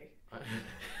library.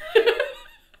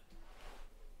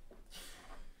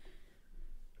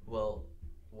 Well,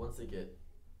 once they get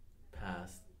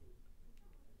past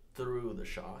through the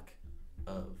shock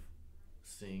of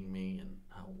seeing me and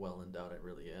how well endowed I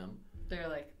really am, They're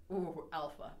like, ooh,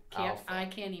 alpha. Alpha. I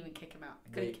can't even kick him out.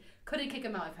 They- Couldn't kick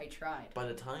him out if I tried. by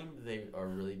the time they are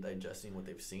really digesting what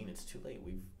they've seen, it's too late.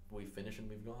 We've finished and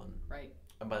we've gone. Right.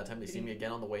 And by the time they see me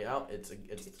again on the way out, it's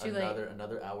too late.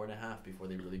 another hour and a half before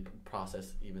they really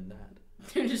process even that.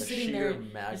 They're just The sitting sheer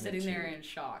there. Just sitting there in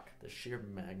shock. The sheer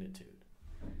magnitude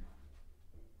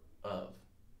of.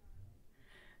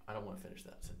 I don't want to finish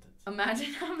that sentence.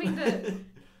 Imagine having to.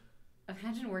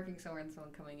 Imagine working somewhere and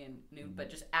someone coming in nude, but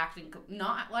just acting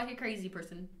not like a crazy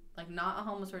person, like not a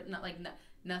homeless person, not like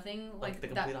nothing Like the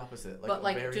that. complete opposite. Like But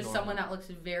like very just normal. someone that looks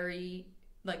very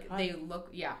like Hi. they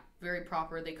look very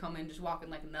proper. They come in just walking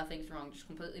like nothing's wrong, just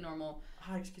completely normal.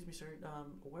 Hi, excuse me, sir.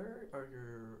 Where are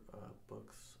your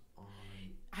books on?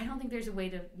 I don't think there's a way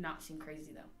to not seem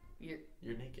crazy though. You're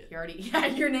naked. You're already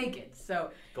you're naked. So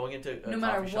Going into a no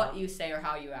matter coffee what shop. you say or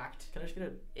how you act, Can I just get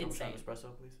a Insane.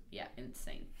 espresso, please? yeah,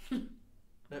 insane.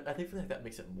 I think feel like that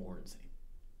makes it more insane.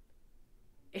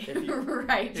 If you-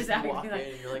 right, If just you acting walk in like,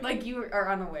 and you're like you are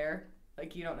unaware,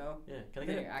 like you don't know. yeah, can I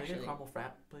then get you're a actually- caramel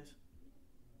frap, please?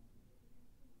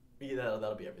 Yeah,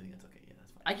 that'll be everything. That's okay. Yeah,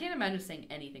 that's fine. I can't imagine saying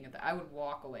anything at that. I would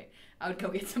walk away. I would go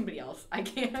get somebody else. I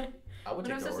can't. I would What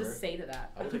am I take the supposed order. to say to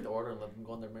that? I would take the order and let them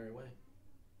go on their merry way.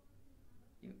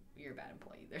 You're a bad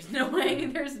employee. There's no way.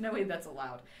 There's no way that's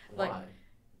allowed. Why? Like-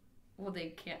 Well, they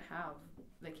can't have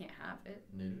it.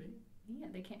 Nudity? Yeah,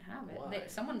 they can't have it. Why?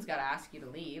 Someone's got to ask you to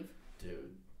leave,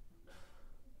 Dude.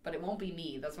 but it won't be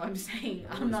me. That's what I'm saying.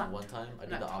 Remember I'm this not. one time I I'm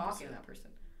did not the talking opposite. to that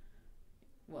person.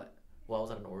 What? Well, I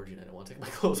was at an orgy and I didn't want to take my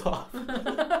clothes off.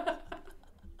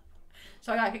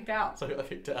 So I got kicked out. So I got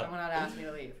kicked out. Someone had asked me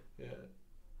to leave. Yeah.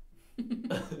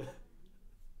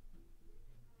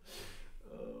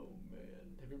 Oh man.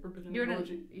 Have you ever been in You're an in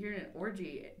orgy? you're in an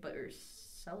orgy, but you're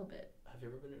celibate. Have you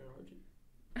ever been in an orgy?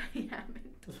 I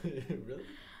haven't. Really?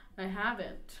 I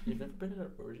haven't. You've never been in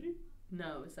an orgy?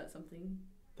 No, is that something?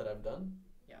 That I've done?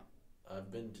 Yeah.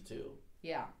 I've been to 2.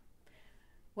 Yeah.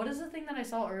 What is the thing that I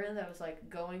saw earlier that was like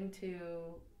going to?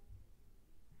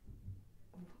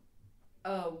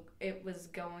 Oh, it was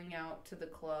going out to the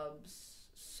clubs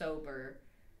sober,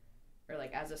 or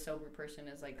like as a sober person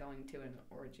is like going to an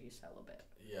orgy celibate.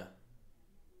 Yeah.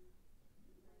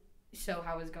 So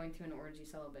how is going to an orgy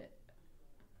celibate?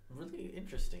 Really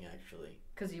interesting, actually.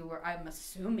 Because you were, I'm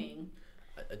assuming.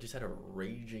 I just had a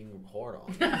raging hard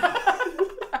on.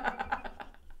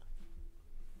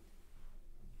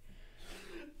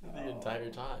 The entire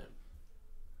time.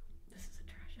 This is a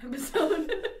trash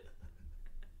episode.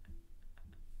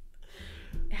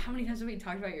 How many times have we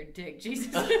talked about your dick?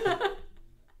 Jesus. I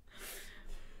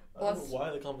don't know why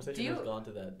the conversation has gone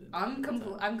to that. I'm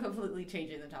completely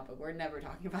changing the topic. We're never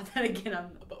talking about that again.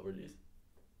 About orgies?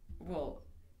 Well,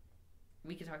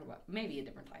 we could talk about maybe a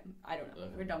different time. I don't know.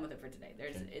 Okay. We're done with it for today.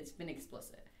 Okay. It's been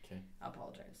explicit. Okay. I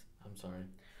apologize. I'm sorry.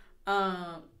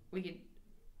 We could.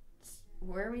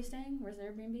 Where are we staying? Where's the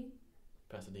Airbnb?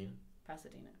 Pasadena.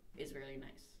 Pasadena is really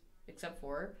nice, except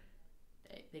for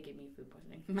they gave me food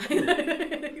poisoning.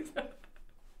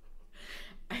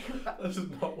 That's just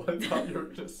not what I thought you were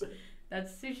gonna say. That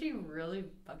sushi really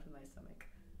fucked with my stomach.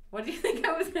 What do you think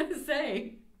I was gonna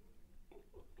say?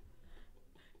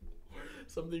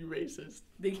 Something racist.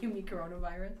 They gave me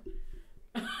coronavirus.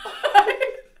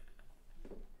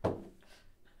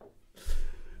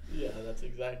 Yeah, that's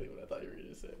exactly what I thought you were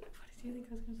gonna say. What did you think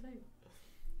I was gonna say?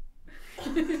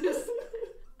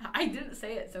 I didn't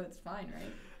say it, so it's fine,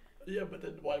 right? Yeah, but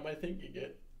then why am I thinking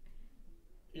it?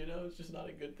 You know, it's just not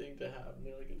a good thing to have.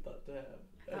 Not a good thought to have.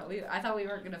 I thought we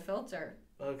weren't gonna filter.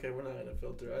 Okay, we're not gonna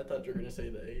filter. I thought you were gonna say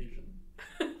the Asian.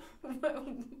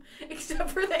 Except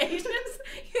for the Asians,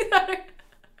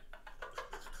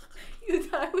 you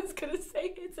thought I was gonna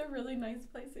say it's a really nice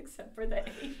place, except for the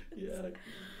Asians. Yeah.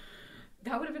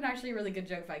 That would have been actually a really good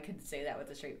joke if I could say that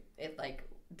with a straight,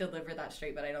 deliver that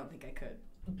straight, but I don't think I could.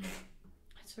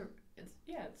 It's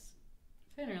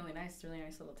been really nice. It's a really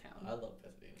nice little town. I love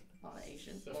Pasadena. A lot of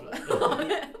Asians. So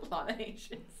A lot of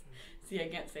Asians. See, I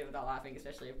can't say it without laughing,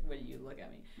 especially when you look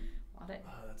at me.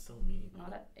 That's so mean.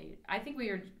 I think we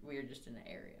were just in the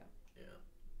area. Yeah.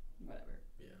 Whatever.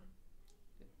 Yeah.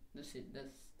 This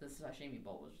sashimi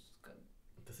bowl was just good.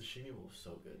 The sashimi bowl was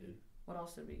so good, dude. What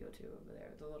else did we go to over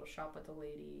there? The little shop with the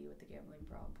lady with the gambling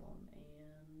problem, and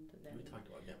then We talked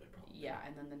about gambling problem. yeah,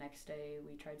 and then the next day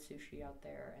we tried sushi out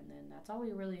there, and then that's all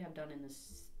we really have done in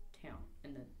this town,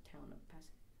 in the town of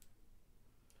Pasadena.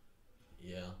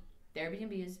 Yeah. The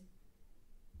Airbnb is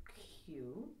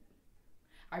cute.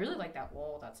 I really like that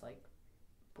wall that's like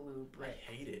blue brick.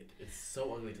 I hate it. It's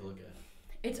so ugly to look at.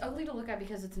 It's ugly to look at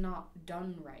because it's not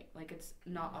done right. Like, it's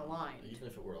not aligned. Even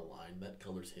if it were aligned, that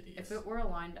color's hideous. If it were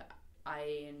aligned,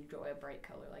 I enjoy a bright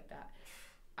color like that.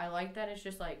 I like that it's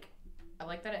just like, I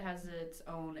like that it has its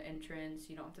own entrance.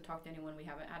 You don't have to talk to anyone. We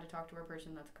haven't had to talk to our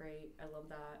person. That's great. I love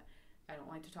that. I don't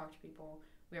like to talk to people.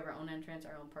 We have our own entrance,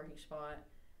 our own parking spot.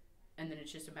 And then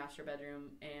it's just a master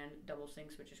bedroom and double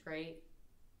sinks, which is great.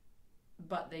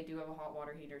 But they do have a hot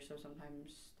water heater, so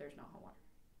sometimes there's not hot water.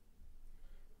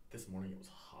 This morning it was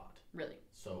hot. Really?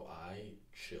 So I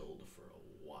chilled for a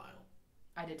while.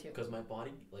 I did too. Because my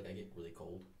body, I get really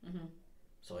cold. Mm-hmm.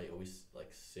 So I always,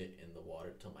 sit in the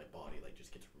water till my body,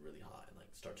 just gets really hot and,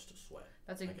 starts to sweat.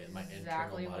 That's My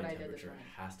exactly internal what body I did this temperature morning.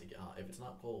 has to get hot. If it's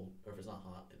not cold, or if it's not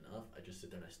hot enough, I just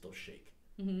sit there and I still shake.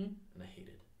 Mm-hmm. And I hate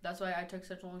it. That's why I took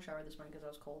such a long shower this morning, because I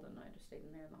was cold and I just stayed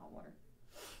in there in the hot water.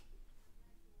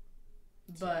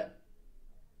 But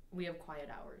we have quiet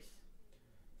hours.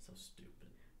 So stupid.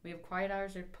 We have quiet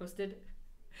hours. There's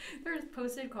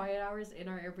posted quiet hours in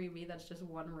our Airbnb. That's just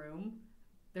one room.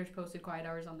 There's posted quiet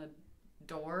hours on the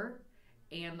door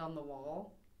and on the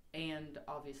wall. And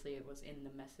obviously it was in the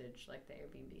message, like the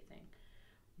Airbnb thing.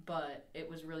 But it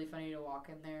was really funny to walk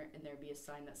in there and there'd be a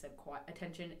sign that said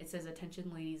attention. It says,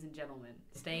 "Attention, ladies and gentlemen,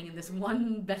 staying in this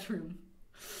one bedroom."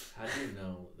 How do you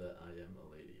know that I am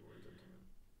a lady or a gentleman?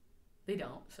 They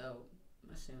don't, so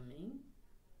I'm assuming.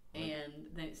 What? And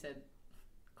then it said,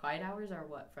 quiet hours are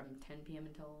what, from 10 p.m.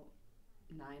 until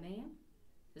 9 a.m.?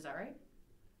 Is that right?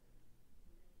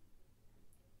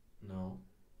 No.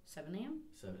 7 a.m.?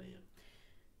 7 a.m.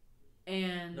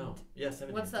 And no. Yeah, 7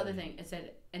 a.m. what's the other thing? It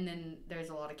said, and then there's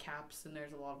a lot of caps and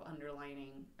there's a lot of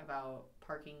underlining about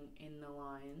parking in the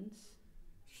lines.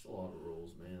 Just a lot of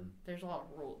rules, man. There's a lot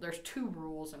of rules. There's 2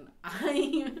 rules, and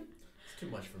It's too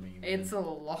much for me, man. It's a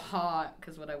lot,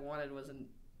 because what I wanted wasn't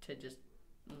to just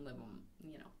live on,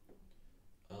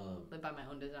 live by my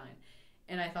own design.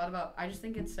 And I just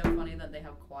think it's so funny that they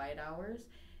have quiet hours,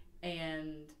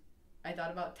 and I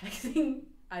thought about texting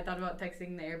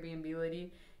the Airbnb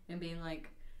lady and being like,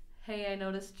 "Hey, I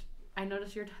noticed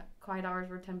your quiet hours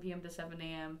were 10 p.m. to 7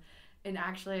 a.m. And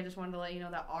actually, I just wanted to let you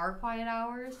know that our quiet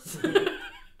hours,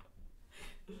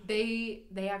 they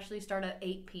actually start at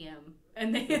 8 p.m.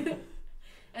 and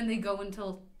they go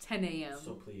until 10 a.m.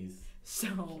 So please,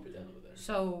 keep it down over there.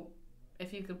 So,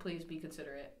 if you could please be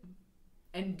considerate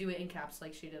and do it in caps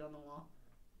like she did on the wall.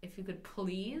 If you could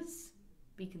please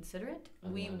be considerate,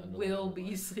 we will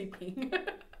be sleeping.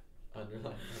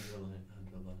 Underline.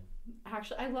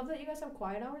 Actually, I love that you guys have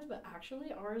quiet hours, but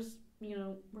actually ours, we're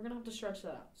going to have to stretch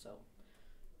that out. So,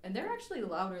 and they're actually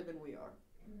louder than we are.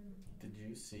 Did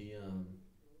you see,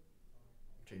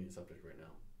 changing the subject right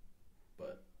now,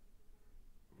 but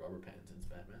Robert Pattinson's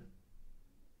Batman.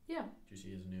 Yeah. Did you see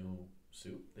his new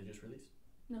suit they just released?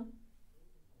 No.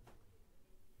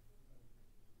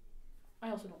 I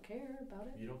also don't care about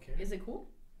it. You don't care? Is it cool?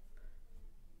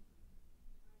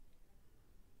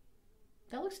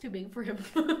 That looks too big for him.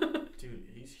 Dude,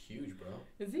 he's huge, bro.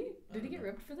 Is he? I Did he don't get know.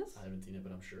 ripped for this? I haven't seen it,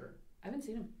 but I'm sure. I haven't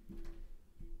seen him.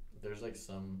 There's like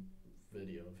some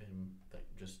video of him that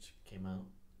just came out.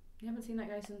 You haven't seen that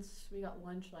guy since we got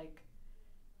lunch, like,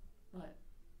 what,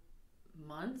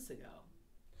 months ago?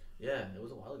 Yeah, it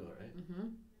was a while ago, right? Mm-hmm.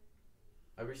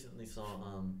 I recently saw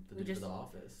the dude for The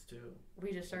Office too. We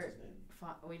just What's start his name?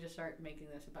 we just start making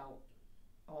this about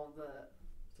all the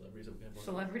Celebrities that we have.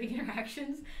 celebrity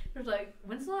interactions. It was like,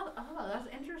 when's the last? Oh, that's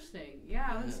interesting. Yeah,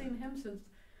 I haven't seen him since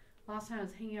last time I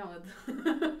was hanging out with.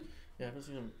 Yeah, I haven't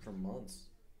seen him for months.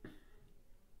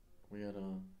 We had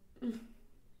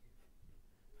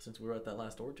since we were at that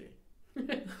last orgy.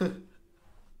 Yeah,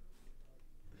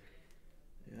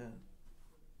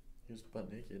 he was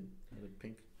butt naked. Had a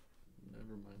pink.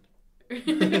 Never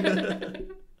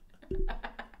mind.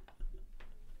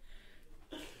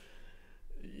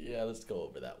 Yeah, let's go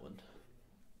over that one.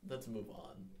 Let's move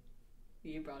on.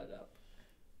 You brought it up.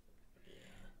 Yeah.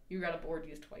 You brought up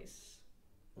orgies twice.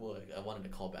 Well, I wanted to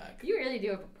call back. You really do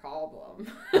have a problem.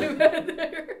 Dude,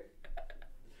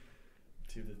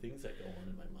 the things that go on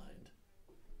in my mind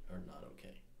are not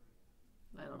okay.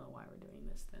 I don't know why we're doing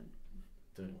this then.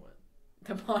 Doing what?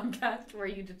 The podcast where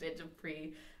you just, it's a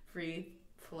free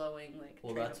flowing like.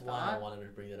 Well, train that's of why thought. I wanted to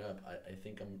bring it up. I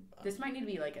think I'm. This might need to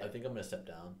be like I think I'm gonna step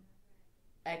down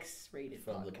X-rated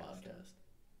from podcast. the podcast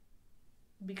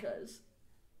Because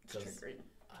it's 'Cause triggering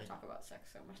I- to talk about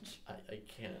sex so much. I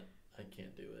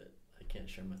can't do it. I can't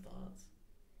share my thoughts.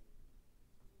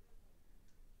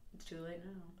 It's too late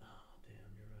now. Oh damn,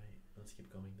 you're right. Let's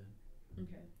keep going then.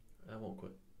 Okay. I won't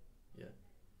quit. Yeah.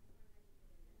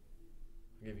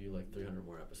 I'll give you like 300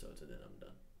 more episodes and then I'm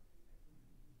done.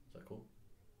 Is that cool?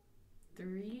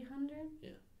 300?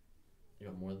 You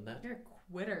want more than that? You're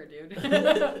a quitter, dude.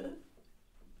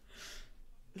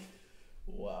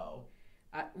 Wow.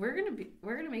 We're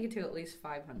gonna make it to at least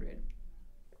 500.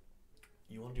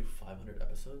 You want to do 500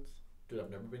 episodes? Dude, I've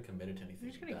never been committed to We're anything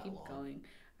just gonna that keep long. going.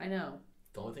 I know.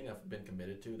 The only thing I've been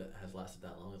committed to that has lasted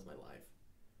that long is my life.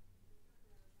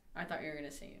 I thought you were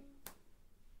gonna say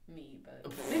me, but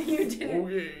then you didn't.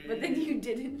 Okay. But then you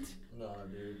didn't. Nah,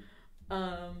 dude.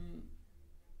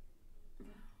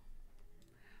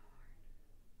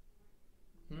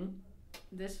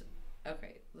 This.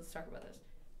 Okay, let's talk about this.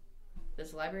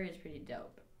 This library is pretty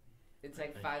dope. It's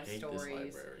like 5 hate stories.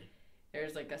 This library.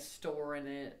 There's like a store in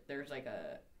it. There's like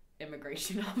a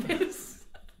immigration office.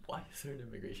 Why is there an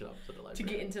immigration office at the library? To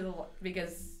get into the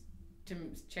because to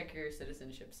check your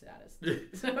citizenship status.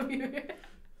 So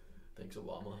Thanks,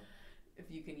 Obama. if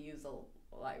you can use the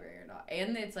library or not,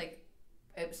 and it's like,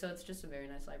 so it's just a very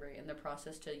nice library, and the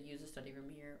process to use a study room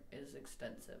here is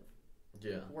extensive.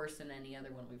 Yeah. Worse than any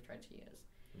other one we've tried to use.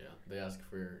 Yeah. They ask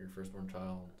for your firstborn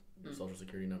child, your social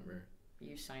security number.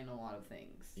 You sign a lot of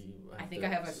things. You I think to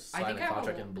I have a. sign I think a I have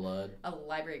contract in blood. a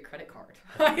library credit card.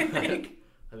 I think.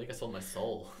 I think I sold my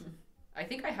soul. I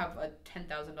think I have a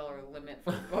 $10,000 limit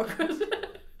for books.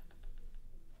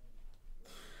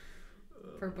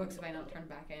 For books if I don't turn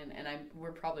back in, and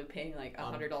we're probably paying like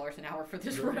 $100 an hour for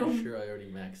this I'm room. pretty sure I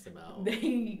already maxed them out.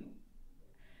 They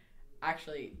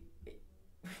actually.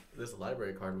 This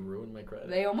library card ruined my credit.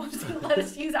 They almost didn't let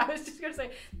us use. I was just gonna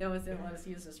say they almost didn't let us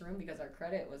use this room because our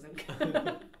credit wasn't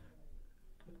good.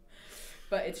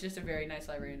 But it's just a very nice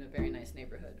library in a very nice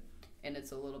neighborhood, and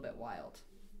it's a little bit wild.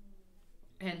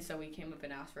 And so we came up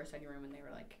and asked for a study room, and they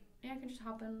were like, "Yeah, I can just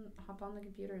hop on the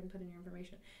computer and put in your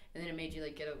information." And then it made you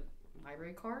like get a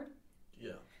library card.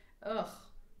 Yeah. Ugh.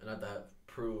 And I had to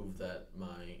prove that I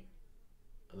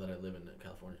live in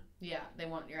California. Yeah, they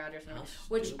want your address and How everything.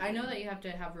 Which I stupid. know that you have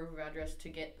to have proof of address to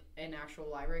get an actual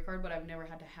library card, but I've never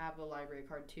had to have a library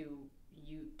card to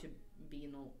be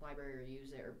in the library or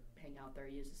use it or hang out there,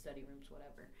 use the study rooms,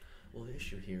 whatever. Well, the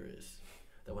issue here is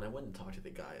that when I went and talked to the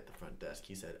guy at the front desk,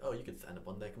 he said, "Oh, you could sign up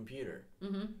on that computer."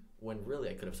 Mm-hmm. When really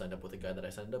I could have signed up with the guy that I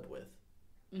signed up with.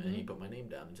 And he put my name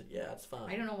down and said, "Yeah, it's fine."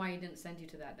 I don't know why he didn't send you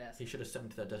to that desk. He should have sent me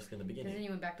to that desk in the Because then beginning. you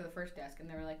went back to the first desk, and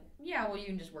they were like, "Yeah, well, you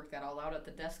can just work that all out at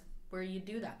the desk where you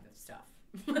do that stuff."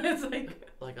 It's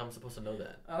like I'm supposed to know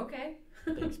that. Okay.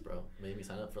 Thanks, bro. Made me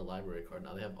sign up for a library card.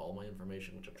 Now they have all my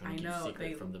information, which I'm trying to keep secret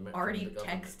they from the already from the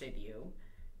government. texted you.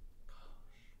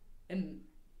 And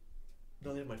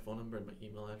No, they have my phone number and my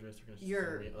email address. They're gonna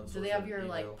your send me do they have your emails.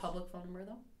 like public phone number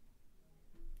though?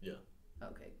 Yeah.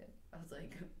 Okay, good. I was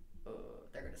like, oh,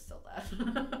 they're gonna steal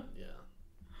that. Yeah.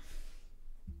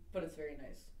 But it's very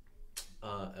nice.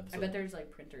 Episode, I bet there's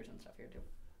like printers and stuff here too.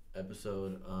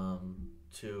 Episode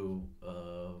 2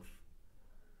 of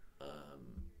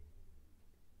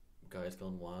Guys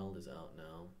Gone Wild is out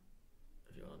now.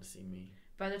 If you want to see me.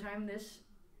 By the time this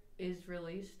is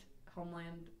released,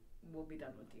 Homeland will be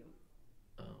done with you.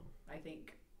 Oh. I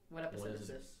think. What episode is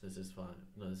this? This is 5.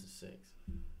 No, this is 6.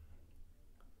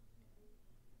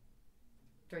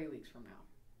 3 weeks from now.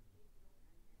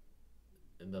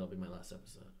 And that'll be my last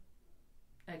episode.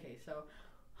 Okay, so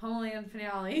Homeland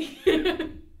finale.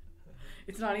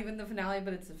 It's not even the finale,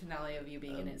 but it's the finale of you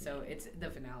being in it. So it's the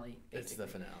finale. Basically. It's the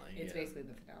finale. It's basically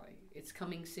the finale. It's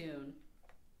coming soon.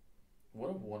 What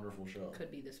a wonderful show.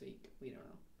 Could be this week. We don't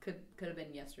know. Could have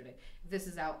been yesterday. If this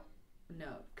is out,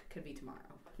 no, could be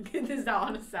tomorrow. This is out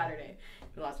on a Saturday.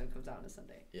 The last one comes out on a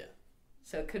Sunday. Yeah.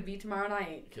 So it could be tomorrow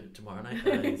night. Tomorrow night.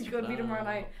 It could be tomorrow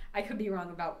night. I could be wrong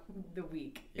about the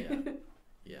week. Yeah.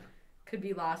 Yeah. Could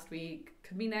be last week.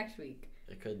 Could be next week.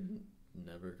 It could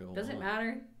never go Does on. it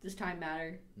matter? Does time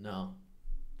matter? No.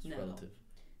 It's No. relative.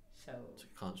 So It's a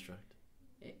construct.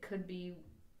 it could be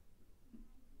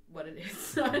what it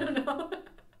is. I don't know.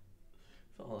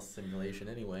 It's all a simulation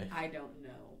anyway. I don't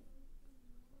know.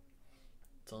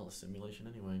 It's all a simulation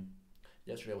anyway.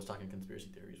 Yesterday I was talking conspiracy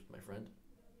theories with my friend,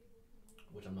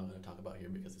 which I'm not going to talk about here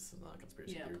because this is not a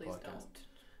conspiracy theory please podcast.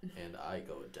 don't. And I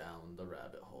go down the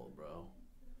rabbit hole, bro.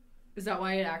 Is that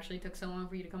why it actually took so long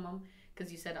for you to come home?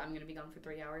 Because you said I'm going to be gone for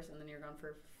 3 hours and then you're gone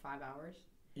for 5 hours?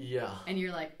 Yeah. And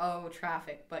you're like, oh,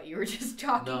 traffic, but you were just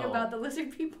talking about the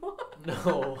lizard people?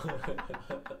 No.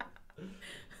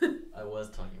 I was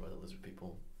talking about the lizard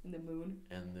people. And the moon.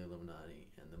 And the Illuminati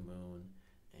and the moon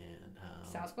and how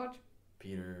Sasquatch?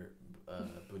 Peter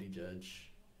Buttigieg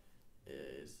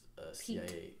is a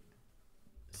CIA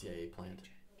plant.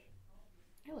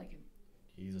 I like him.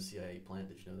 He's a CIA plant.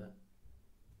 Did you know that?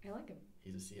 I like him.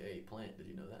 He's a CIA plant. Did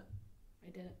you know that? I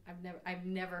didn't. I've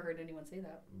never heard anyone say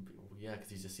that. Yeah, because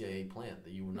he's a CIA plant.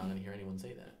 That you were not going to hear anyone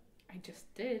say that. I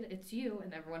just did. It's you,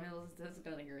 and everyone else is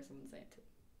going to hear someone say it too.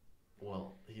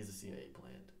 Well, he's a CIA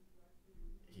plant.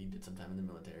 He did some time in the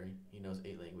military. He knows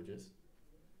 8 languages.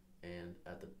 And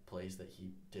at the place that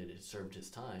he served his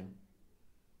time.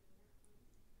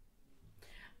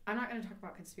 I'm not going to talk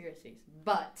about conspiracies,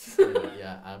 but...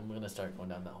 Yeah, I'm going to start going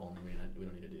down that hole, and we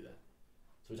don't need to do that.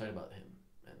 So we talked about him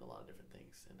and a lot of different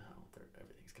things and how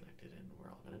everything's connected and we're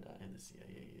all going to die and the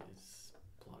CIA is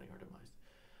plotting our demise.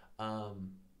 I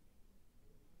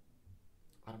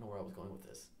don't know where I was going with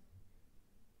this.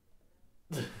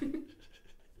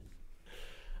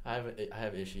 I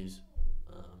have issues.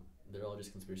 They're all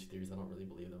just conspiracy theories. I don't really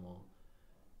believe them all.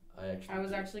 I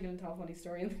was actually going to tell a funny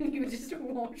story and then you just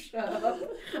won't shut up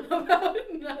about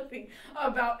nothing.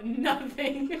 About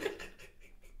nothing.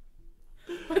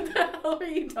 What the hell are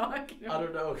you talking about? I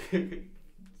don't know.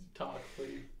 Talk,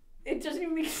 please. It doesn't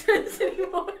even make sense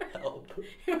anymore. Help.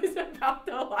 It was about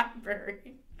the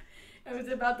library. I was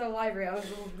Help.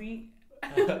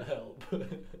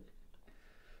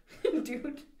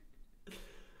 Dude.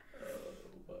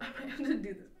 I might have to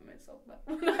do this by myself, but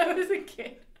when I was a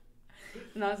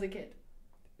kid,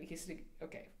 we used to,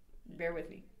 okay, bear with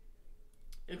me.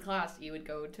 In class, you would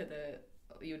go to the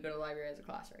library as a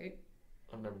class, right?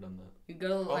 I've never done that. You'd go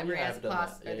to the library as a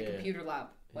class at the computer lab,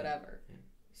 whatever. Yeah.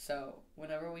 So,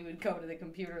 whenever we would go to the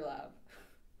computer lab,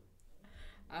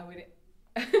 I would...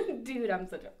 Dude, I'm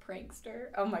such a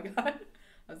prankster. Oh my god.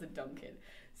 I was a dumb kid.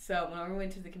 So, whenever we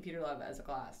went to the computer lab as a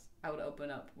class, I would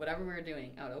open up, whatever we were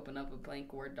doing, I would open up a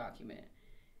blank Word document.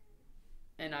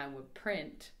 And I would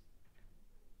print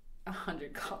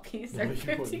 100 copies or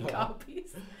 50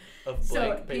 copies. Of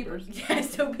blank papers?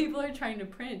 So people are trying to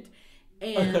print.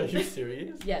 And are you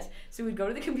serious? Yes. So we'd go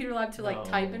to the computer lab to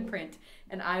type and print,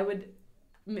 and I would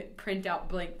print out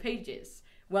blank pages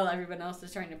while everyone else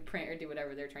is trying to print or do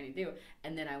whatever they're trying to do,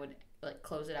 and then I would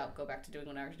close it out, go back to doing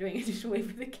what I was doing, and just wait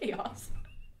for the chaos.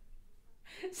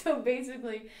 So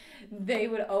basically, they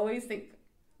would always think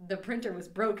the printer was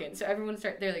broken. So everyone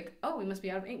they're like, "Oh, we must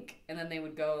be out of ink," and then they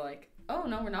would go like, "Oh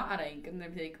no, we're not out of ink," and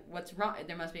they'd be like, "What's wrong?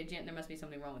 There must be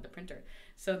something wrong with the printer."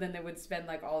 So then they would spend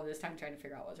all of this time trying to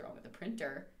figure out what's wrong with the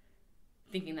printer,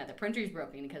 thinking that the printer is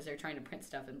broken because they're trying to print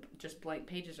stuff and just blank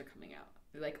pages are coming out.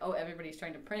 They're like, "Oh, everybody's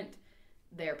trying to print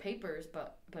their papers,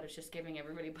 but it's just giving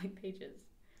everybody blank pages."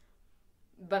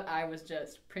 But I was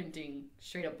just printing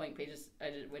straight up blank pages.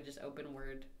 I would just open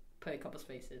Word, put a couple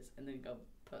spaces, and then go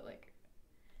put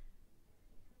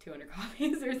 200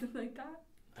 copies or something like that.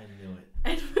 I knew it.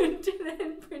 And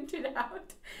print it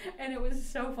out. And it was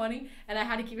so funny. And I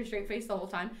had to keep a straight face the whole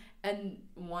time. And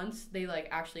once they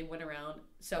actually went around,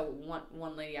 so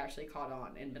one lady actually caught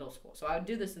on in middle school. So I would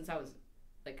do this since I was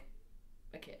like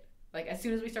a kid. Like as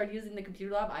soon as we started using the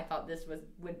computer lab, I thought this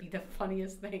would be the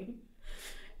funniest thing.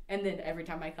 And then every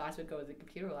time my class would go to the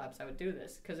computer labs, I would do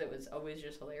this because it was always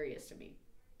just hilarious to me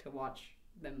to watch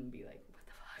them be like, what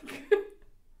the fuck?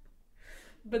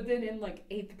 But then in like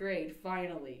 8th grade,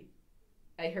 finally,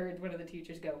 I heard one of the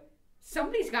teachers go,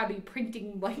 somebody's got to be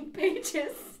printing blank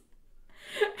pages.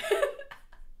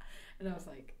 And I was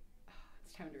like, oh,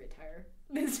 it's time to retire.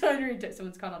 It's time to retire.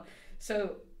 Someone's caught on.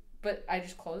 So, but I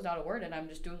just closed out a word and I'm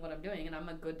just doing what I'm doing and I'm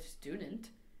a good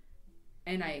student.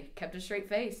 And I kept a straight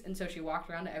face. And so she walked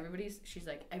around to she's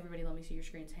like, everybody let me see your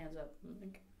screens, hands up. I'm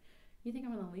like, you think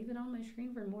I'm going to leave it on my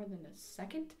screen for more than a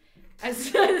second? As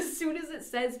soon as it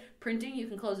says printing, you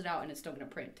can close it out and it's still going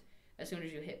to print. As soon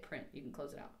as you hit print, you can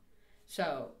close it out.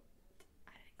 So,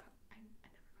 I never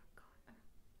got caught.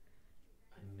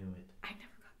 I knew it. I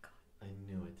never got caught. I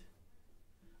knew it.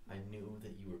 I knew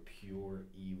that you were pure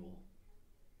evil.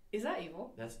 Is that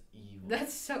evil? That's evil.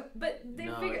 That's so. But they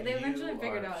eventually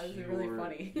figured out it was really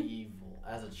funny. Evil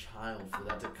as a child, for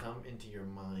that to come into your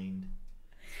mind,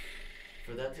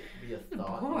 for that to be a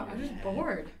thought. I'm just head.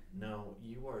 bored. No,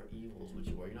 you are evil, is what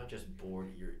you are. You're not just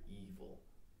bored. You're evil.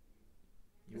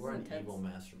 You are an evil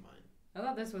mastermind. I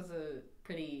thought this was a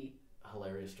pretty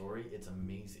hilarious story. It's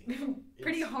amazing.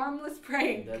 Pretty harmless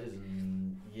prank. That is,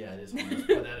 yeah, it is harmless,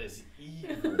 but that is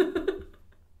evil.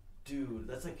 Dude,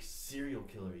 that's like serial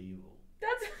killer evil.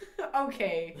 That's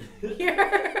okay.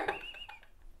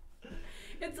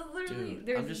 It's literally.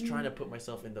 Dude, I'm just trying to put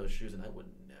myself in those shoes, and I would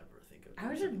never think of. I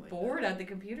was just bored at the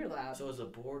computer lab. So as a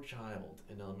bored child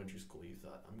in elementary school, you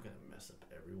thought, I'm gonna mess up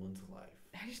everyone's life.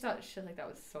 I just thought shit like that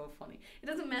was so funny. It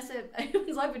doesn't mess up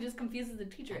anyone's life. It just confuses the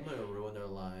teacher. I'm gonna ruin their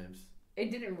lives. It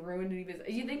didn't ruin anybody's.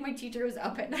 You think my teacher was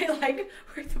up at night,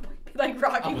 like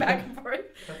rocking back and forth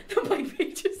the blank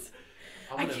pages?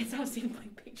 I can't stop seeing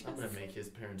blank pages. I'm gonna make his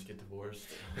parents get divorced.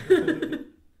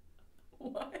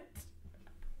 What?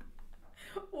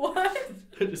 What?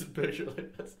 I just picture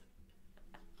like this.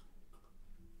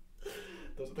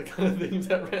 Those are the kind of things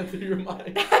that ran through your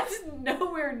mind. That's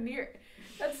nowhere near.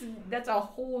 That's a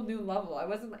whole new level.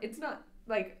 It's not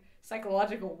like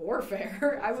psychological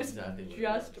warfare. I was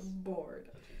just bored.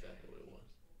 That's exactly what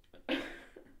it was.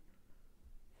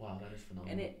 Wow, that is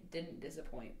phenomenal. And it didn't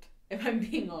disappoint, if I'm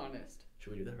being honest.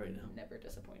 Should we do that right now? Never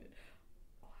disappointed.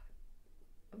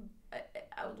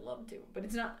 I would love to, but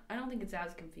it's not. I don't think it's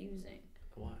as confusing.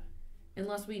 Why?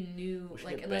 Unless we knew,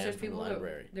 unless there's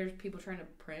people trying to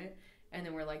print, and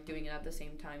then we're like doing it at the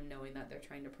same time, knowing that they're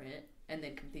trying to print, and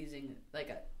then confusing like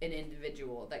an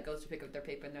individual that goes to pick up their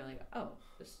paper, and they're like, oh,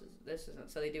 this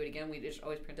isn't. So they do it again. We just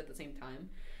always print at the same time.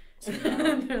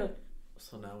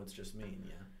 So now it's just mean,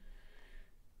 yeah.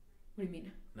 What do you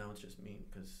mean? Now it's just mean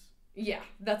because. Yeah,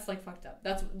 that's like fucked up.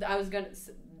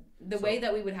 The way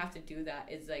that we would have to do that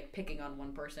is like picking on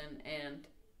one person and.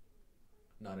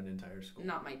 Not an entire school.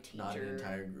 Not my teacher. Not an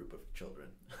entire group of children.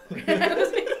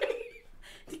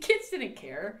 The kids didn't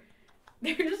care.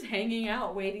 They were just hanging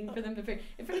out, waiting for them to figure.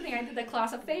 If anything, I did the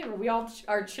class a favor. We all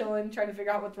are chilling, trying to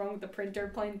figure out what's wrong with the printer,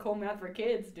 playing Cool Math for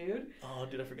Kids, dude. Oh,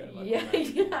 dude, I forgot about that.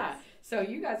 Yeah. So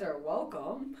you guys are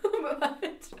welcome.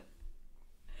 But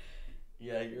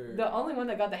yeah, you're... The only one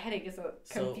that got the headache is a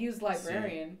confused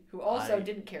librarian who also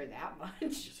didn't care that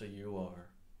much. So you are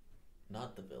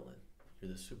not the villain.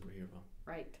 You're the superhero.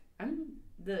 Right. I'm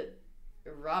the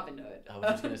Robin Hood. I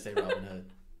was just going to say Robin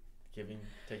Hood. Taking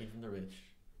from the rich,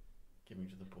 giving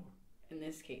to the poor. In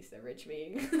this case, the rich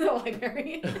being the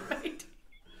librarian, right?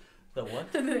 The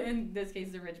what? In this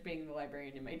case, the rich being the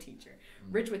librarian and my teacher.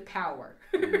 Rich with power.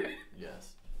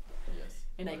 Yes.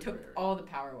 And I took all the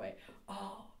power away.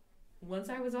 Oh, once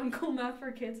I was on Cool Math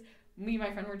for Kids, me and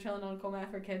my friend were chilling on Cool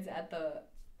Math for Kids at the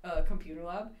computer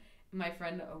lab. My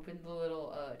friend opened the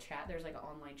little chat. There's like an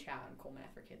online chat on Cool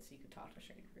Math for Kids, so you can talk to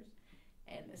strangers.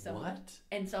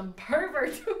 And some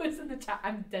pervert who was in the chat.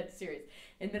 I'm dead serious.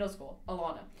 In middle school,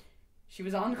 Alana. She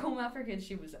was on Cool Math for Kids.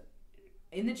 She was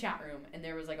in the chat room, and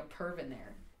there was like a perv in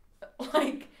there.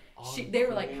 Like they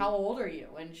were like, "How old are you?"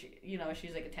 And she,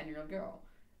 she's like a 10-year-old girl.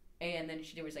 And then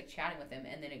she was like chatting with him,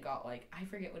 and then it got like, I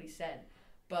forget what he said,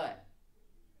 but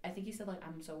I think he said like,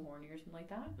 "I'm so horny" or something like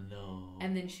that. No.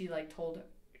 And then she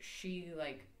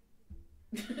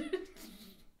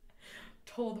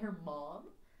told her mom,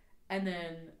 and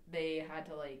then they had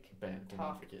to like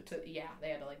talk to they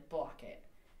had to like block it.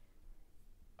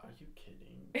 Are you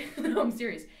kidding? No, I'm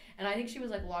serious. And I think she was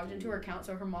like logged into her account,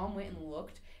 so her mom went and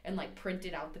looked and like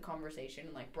printed out the conversation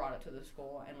and like brought it to the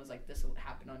school and was like, "This will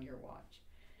happen on your watch."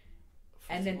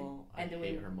 I hate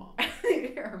her mom.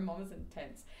 Her mom is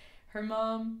intense. Her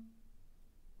mom.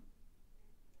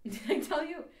 Did I tell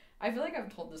you? I feel like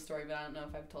I've told this story, but I don't know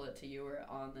if I've told it to you or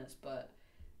on this, but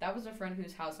that was a friend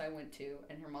whose house I went to,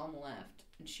 and her mom left,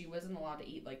 and she wasn't allowed to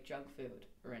eat, like, junk food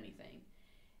or anything.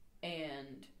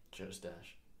 And... Just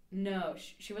dash. No,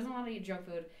 she wasn't allowed to eat junk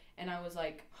food, and I was,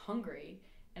 like, hungry,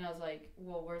 and I was like,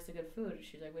 well, where's the good food?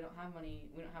 She's like, we don't have any,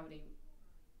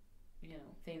 you know,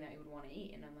 thing that you would want to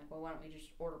eat. And I'm like, well, why don't we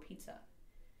just order pizza?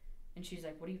 And she's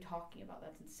like, what are you talking about?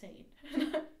 That's insane.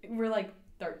 We're, like,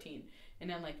 13.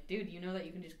 And I'm like, dude, you know that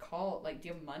you can just call, like, do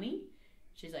you have money?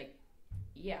 She's like,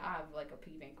 yeah, I have, like, a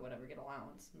piggy bank or whatever, get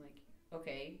allowance. I'm like,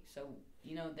 okay, so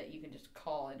you know that you can just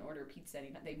call and order pizza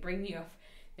anytime. They bring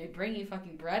you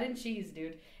fucking bread and cheese,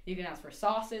 dude. You can ask for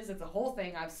sauces. It's a whole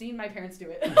thing. I've seen my parents do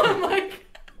it. I'm like...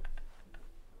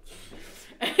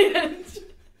 And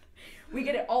we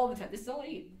get it all the time. This is all I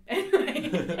eat.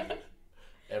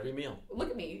 Every meal.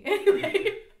 Look at me. Anyway,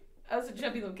 I was a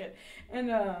chubby little kid.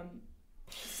 And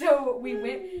so we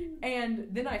went, and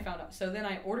then I found out. So then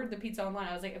I ordered the pizza online.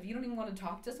 I was like, if you don't even want to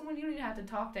talk to someone, you don't even have to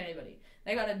talk to anybody.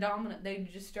 They got a Domino. They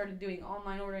just started doing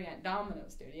online ordering at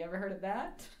Domino's, dude. You ever heard of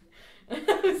that?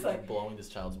 I was like, blowing this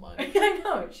child's mind. I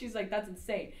know. She's like, that's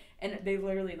insane. And they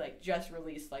literally, like, just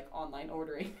released, like, online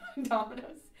ordering on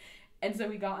Domino's. And so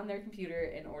we got on their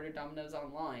computer and ordered Domino's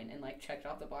online and, like, checked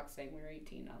off the box saying we were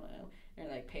 18, I don't know. And,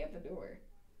 like, pay at the door.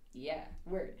 Yeah,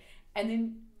 word. And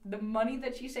then the money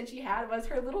that she said she had was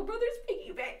her little brother's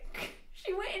piggy bank.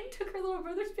 She went and took her little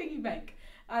brother's piggy bank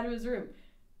out of his room.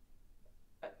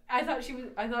 I thought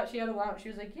she had allowance. She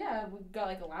was like, yeah, we got,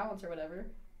 like, allowance or whatever.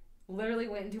 Literally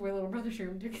went into her little brother's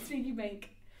room, took his piggy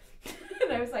bank.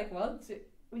 And I was like, well,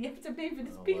 we have to pay for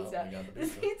this pizza. Well,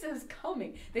 this pizza is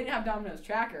coming. They didn't have Domino's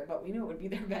tracker, but we knew it would be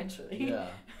there eventually. Yeah.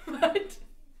 But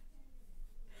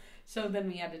so then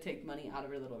we had to take money out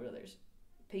of her little brother's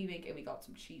piggy bank, and we got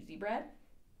some cheesy bread.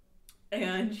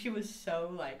 And she was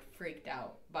so, like, freaked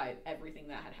out by everything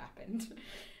that had happened.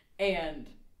 And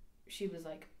she was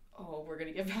like, oh, we're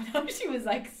going to get found out. She was,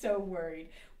 like, so worried.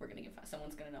 We're going to get found.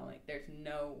 Someone's going to know. Like, there's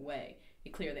no way.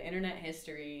 We clear the internet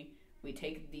history. We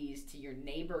take these to your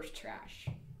neighbor's trash.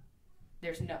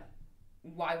 There's no...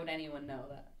 Why would anyone know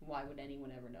that? Why would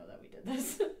anyone ever know that we did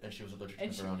this? And she was allergic to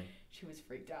pepperoni. She was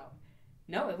freaked out.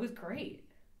 No, it was great.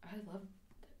 I love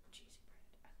the cheesy bread.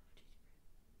 I love cheesy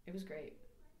bread. It was great.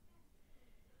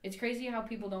 It's crazy how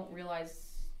people don't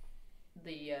realize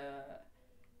the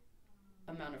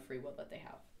amount of free will that they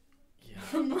have. Yeah.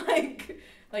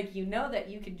 like you know that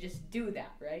you can just do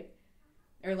that, right?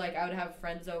 Or like I would have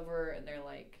friends over and they're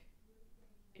like,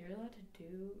 you're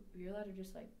allowed to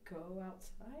just like go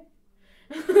outside?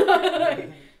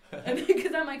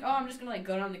 Because I'm like, oh, I'm just gonna like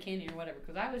go down the canyon or whatever,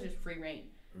 because I was just free reign.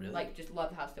 Really? Like just love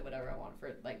the house, did whatever I want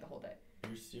for like the whole day.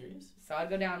 You're serious? So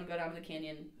I'd go down to the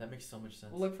canyon. That makes so much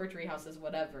sense. Look for tree houses,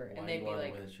 whatever, and they'd be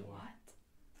like,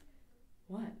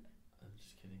 what? I'm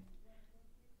just kidding.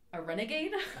 A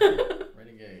renegade?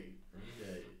 Renegade.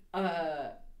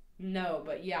 No,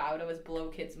 but yeah, I would always blow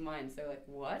kids' minds. They're like,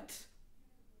 what?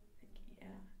 Like, yeah,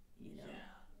 you know,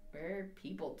 we're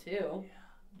people too.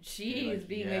 Yeah. Jeez, like,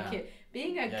 being yeah. a kid,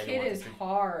 being a Yeah, kid is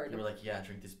hard. You were like, yeah,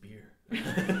 drink this beer.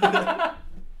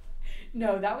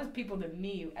 No, that was people to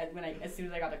me as soon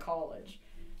as I got to college.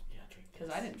 Yeah, drink this.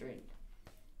 Because I didn't drink.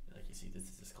 Like, you see, this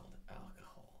is called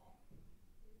alcohol.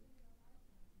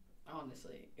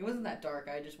 Honestly, it wasn't that dark.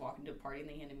 I just walked into a party and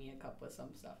they handed me a cup with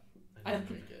some stuff. And you would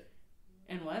drink it.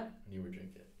 And what? And you would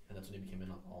drink it. And that's when you became an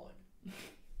alcoholic.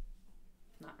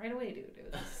 Not right away, dude. It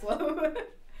was a slow...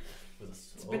 It was a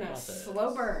slow It's been process. a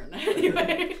slow burn.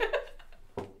 Anyway.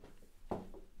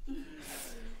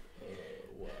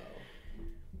 Wow.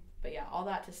 But yeah, all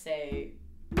that to say,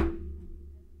 I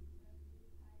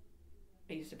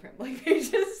used to print blank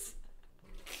pages.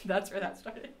 That's where that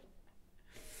started.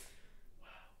 Wow.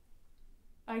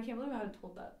 I can't believe I haven't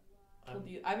told that.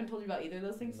 I haven't told you about either of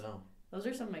those things? No. Those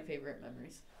are some of my favorite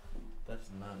memories.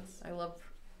 That's nuts.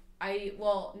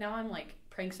 Well, now I'm like,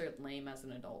 pranks are lame as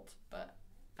an adult, but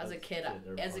as a kid,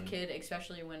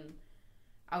 especially when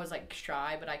I was like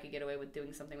shy, but I could get away with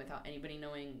doing something without anybody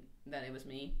knowing that it was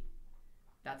me.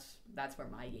 That's where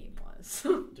my game was.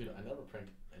 Dude, I never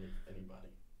pranked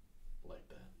anybody like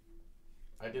that.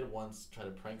 I did once try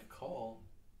to prank call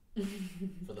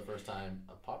for the first time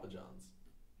at Papa John's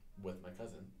with my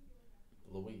cousin,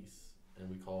 Luis, and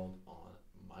we called on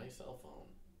my cell phone,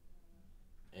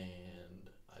 and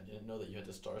I didn't know that you had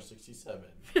to star 67.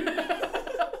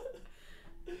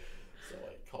 So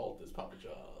I called this Papa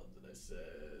John's and I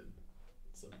said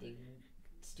something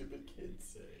stupid kids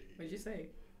say. What'd you say?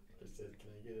 I said, can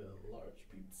I get a large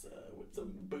pizza with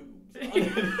some boobs on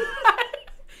it?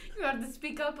 You have to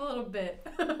speak up a little bit.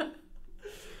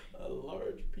 A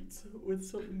large pizza with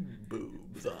some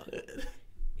boobs on it.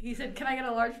 He said, "Can I get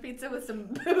a large pizza with some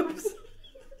boobs?"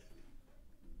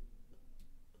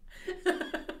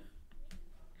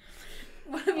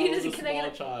 What if you just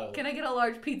can I get a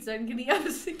large pizza and can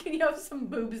you have some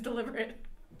boobs delivered?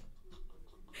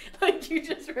 Like you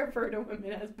just refer to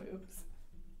women as boobs.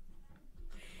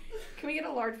 Can we get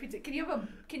a large pizza? Can you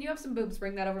have some boobs?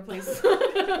 Bring that over, please.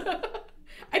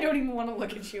 I don't even want to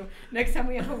look at you. Next time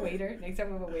we have a waiter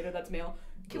that's male.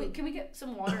 Can we get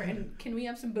some water and can we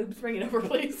have some boobs? Bring it over,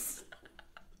 please.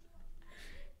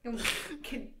 Can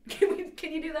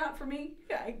you do that for me?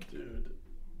 Dude.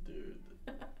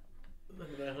 And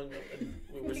then I hung up and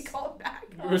we called back.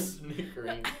 We were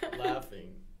snickering,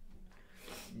 laughing.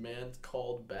 Man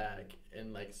called back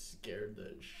and like scared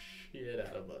the shit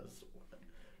out of us.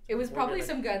 It was probably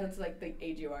some guy that's like the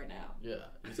age you are now. Yeah,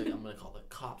 he's like, I'm gonna call the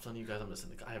cops on you guys. I'm gonna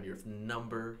send I have your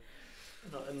number.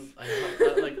 And I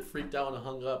like freaked out and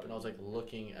hung up, and I was like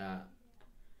looking at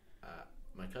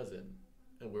my cousin,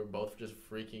 and we were both just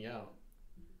freaking out.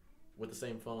 With the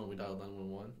same phone, we dialed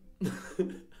 911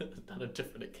 on a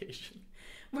different occasion.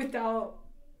 What? Oh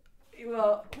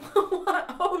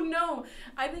no!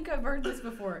 I think I've heard this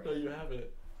before. No, you haven't.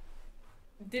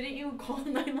 Didn't you call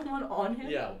 911 on him?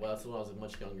 Yeah, well, that's when I was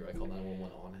much younger. I called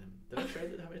 911 on him. Did I share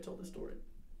that? Have I told this story?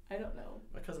 I don't know.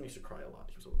 My cousin used to cry a lot.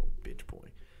 He was a little bitch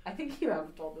boy. I think you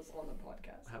have told this on the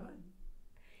podcast. Have I?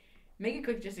 Make it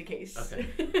quick just in case. Okay.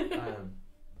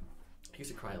 He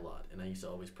used to cry a lot, and I used to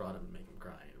always prod him and make him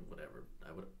cry and whatever.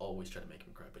 I would always try to make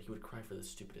him cry, but he would cry for the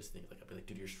stupidest things. Like, I'd be like,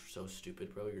 dude, you're so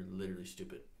stupid, bro. You're literally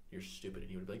stupid. You're stupid. And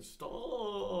he would be like,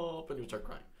 stop. And he would start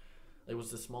crying. It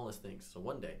was the smallest things. So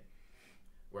one day,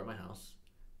 we're at my house,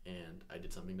 and I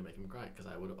did something to make him cry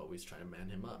because I would always try to man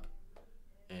him up.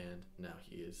 And now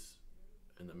he is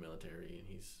in the military, and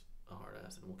he's a hard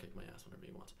ass, and will kick my ass whenever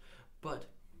he wants. But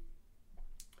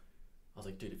I was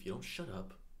like, dude, if you don't shut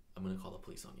up, I'm going to call the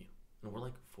police on you. And we're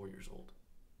like 4 years old.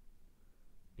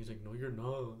 He's like, no, you're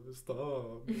not.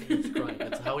 Stop. He's crying.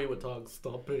 That's how he would talk.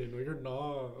 Stop it. No, you're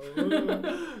not.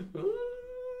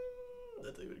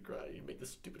 That's how he would cry. He'd make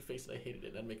this stupid face, and I hated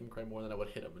it. I'd make him cry more than I would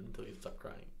hit him until he'd stop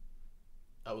crying.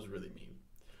 I was really mean.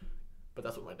 But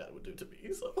that's what my dad would do to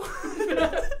me, so.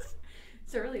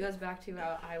 So it really goes back to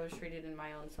how I was treated in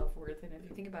my own self-worth, and if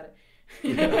you think about it.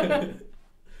 Yeah.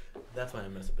 That's why I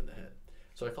mess up in the head.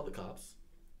 So I called the cops,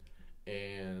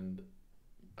 and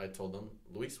I told them,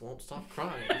 Luis won't stop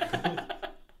crying.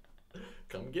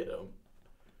 Come get him.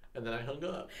 And then I hung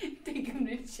up. Take him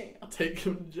to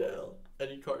jail. And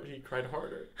he cried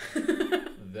harder.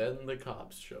 Then the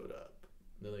cops showed up.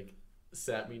 They like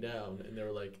sat me down, and they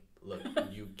were like, look,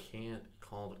 you can't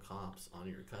call the cops on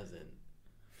your cousin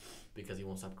because he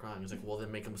won't stop crying. I was like, well,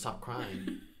 then make him stop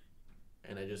crying.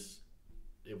 And it was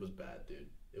bad, dude.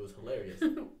 It was hilarious.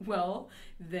 Well,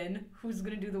 then who's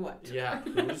going to do the what? Yeah,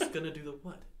 who's going to do the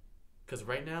what? Because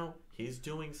right now, he's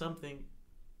doing something,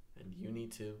 and you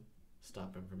need to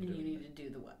stop him from doing it. You need to do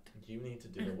the what? You need to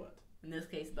do the what? In this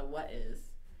case, the what is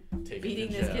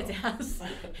beating this kid's ass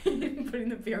and putting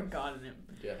the fear of God in him.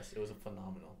 Yes, it was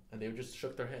phenomenal. And they just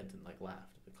shook their heads and like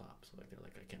laughed at the cops. Like they're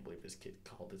like, I can't believe this kid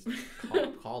called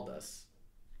us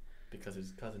because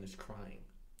his cousin is crying.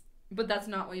 But that's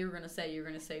not what you were going to say. You were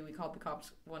going to say we called the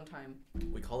cops one time.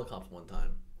 We called the cops one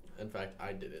time. In fact,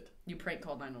 I did it. You prank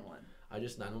called 911. I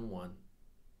just 911,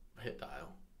 hit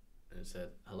dial, and it said,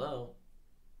 hello,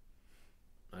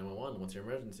 911, what's your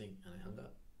emergency? And I hung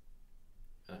up.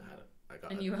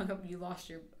 And you hung up, you lost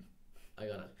your... I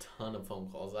got a ton of phone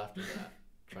calls after that,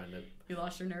 trying to... You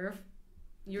lost your nerve?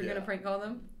 You were going to prank call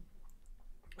them?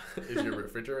 Is your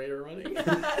refrigerator running?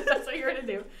 That's what you're going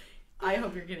to do. I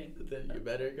hope you're kidding. Then you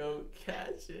better go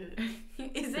catch it.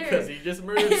 Is there... Because he just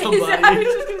murdered somebody. I was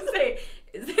just going to say,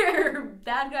 is there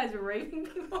bad guys raping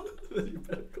people? Then you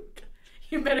better go catch it.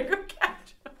 You better go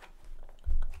catch them.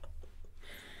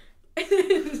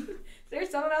 Is there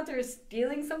someone out there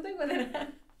stealing something with it?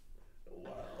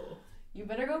 Wow. You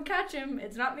better go catch him.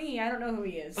 It's not me. I don't know who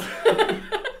he is.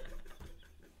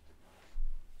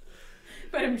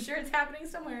 But I'm sure it's happening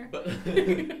somewhere. But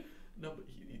no, but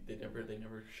they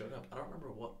never showed up. I don't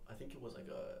remember what. I think it was like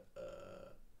a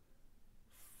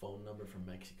phone number from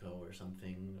Mexico or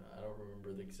something. I don't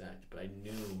remember the exact, but I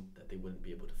knew that they wouldn't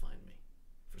be able to find me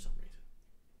for some reason.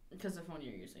 Because the phone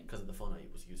you're using. Because the phone I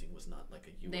was using was not like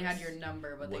a US. They had your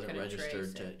number, but they couldn't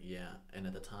registered trace it. Yeah, and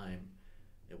at the time,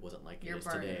 it wasn't like your it is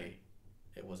burner. today.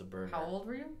 It was a burner. How old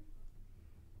were you?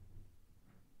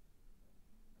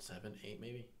 7, 8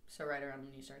 maybe. So right around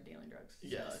when you started dealing drugs.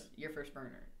 Yes. So your first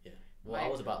burner. Yeah. Well, I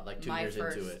was about like 2 years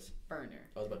into it. Burner.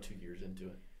 I was about 2 years into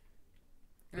it.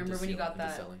 Remember when you got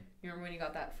that? Selling. You remember when you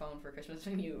got that phone for Christmas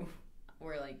when you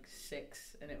were like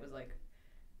 6 and it was like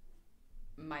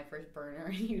my first burner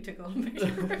and you took a little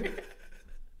picture.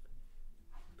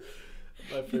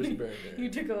 My first burner. You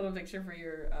took a little picture for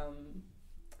your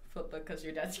flipbook because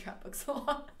your dad scrapbooks a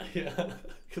lot. Yeah,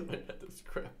 because my dad does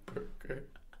scrapbooker.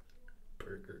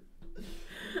 Burger.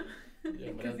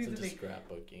 Yeah, my dad's into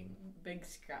scrapbooking. Big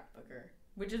scrapbooker.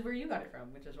 Which is where you got it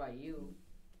from, which is why you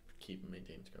keep and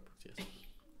maintain scrapbooks, yes.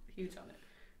 Huge on it.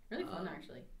 Really fun,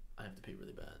 actually. I have to pee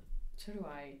really bad. So do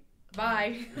I.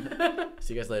 Bye.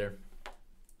 See you guys later.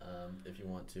 If you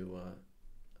want to,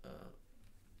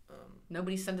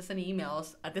 nobody sent us any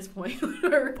emails at this point.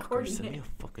 We're recording send it. me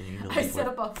a fucking email. I set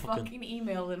up a fucking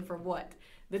email in for what?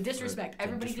 The disrespect.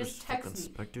 Everybody just text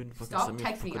me. Dude, Stop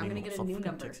texting me. I'm gonna get a new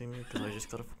number. Texting me because I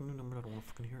just got a fucking new number. I don't want to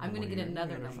fucking hear. I'm gonna get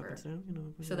another number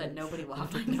so that nobody will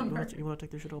have my number. You want to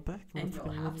take this shit all back? And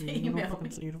you'll have to email me.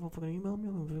 You don't fucking email me.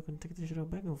 I'm gonna take this shit all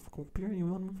back. I'm fucking here. You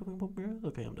want me fucking here?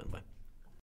 Okay, I'm done. Bye.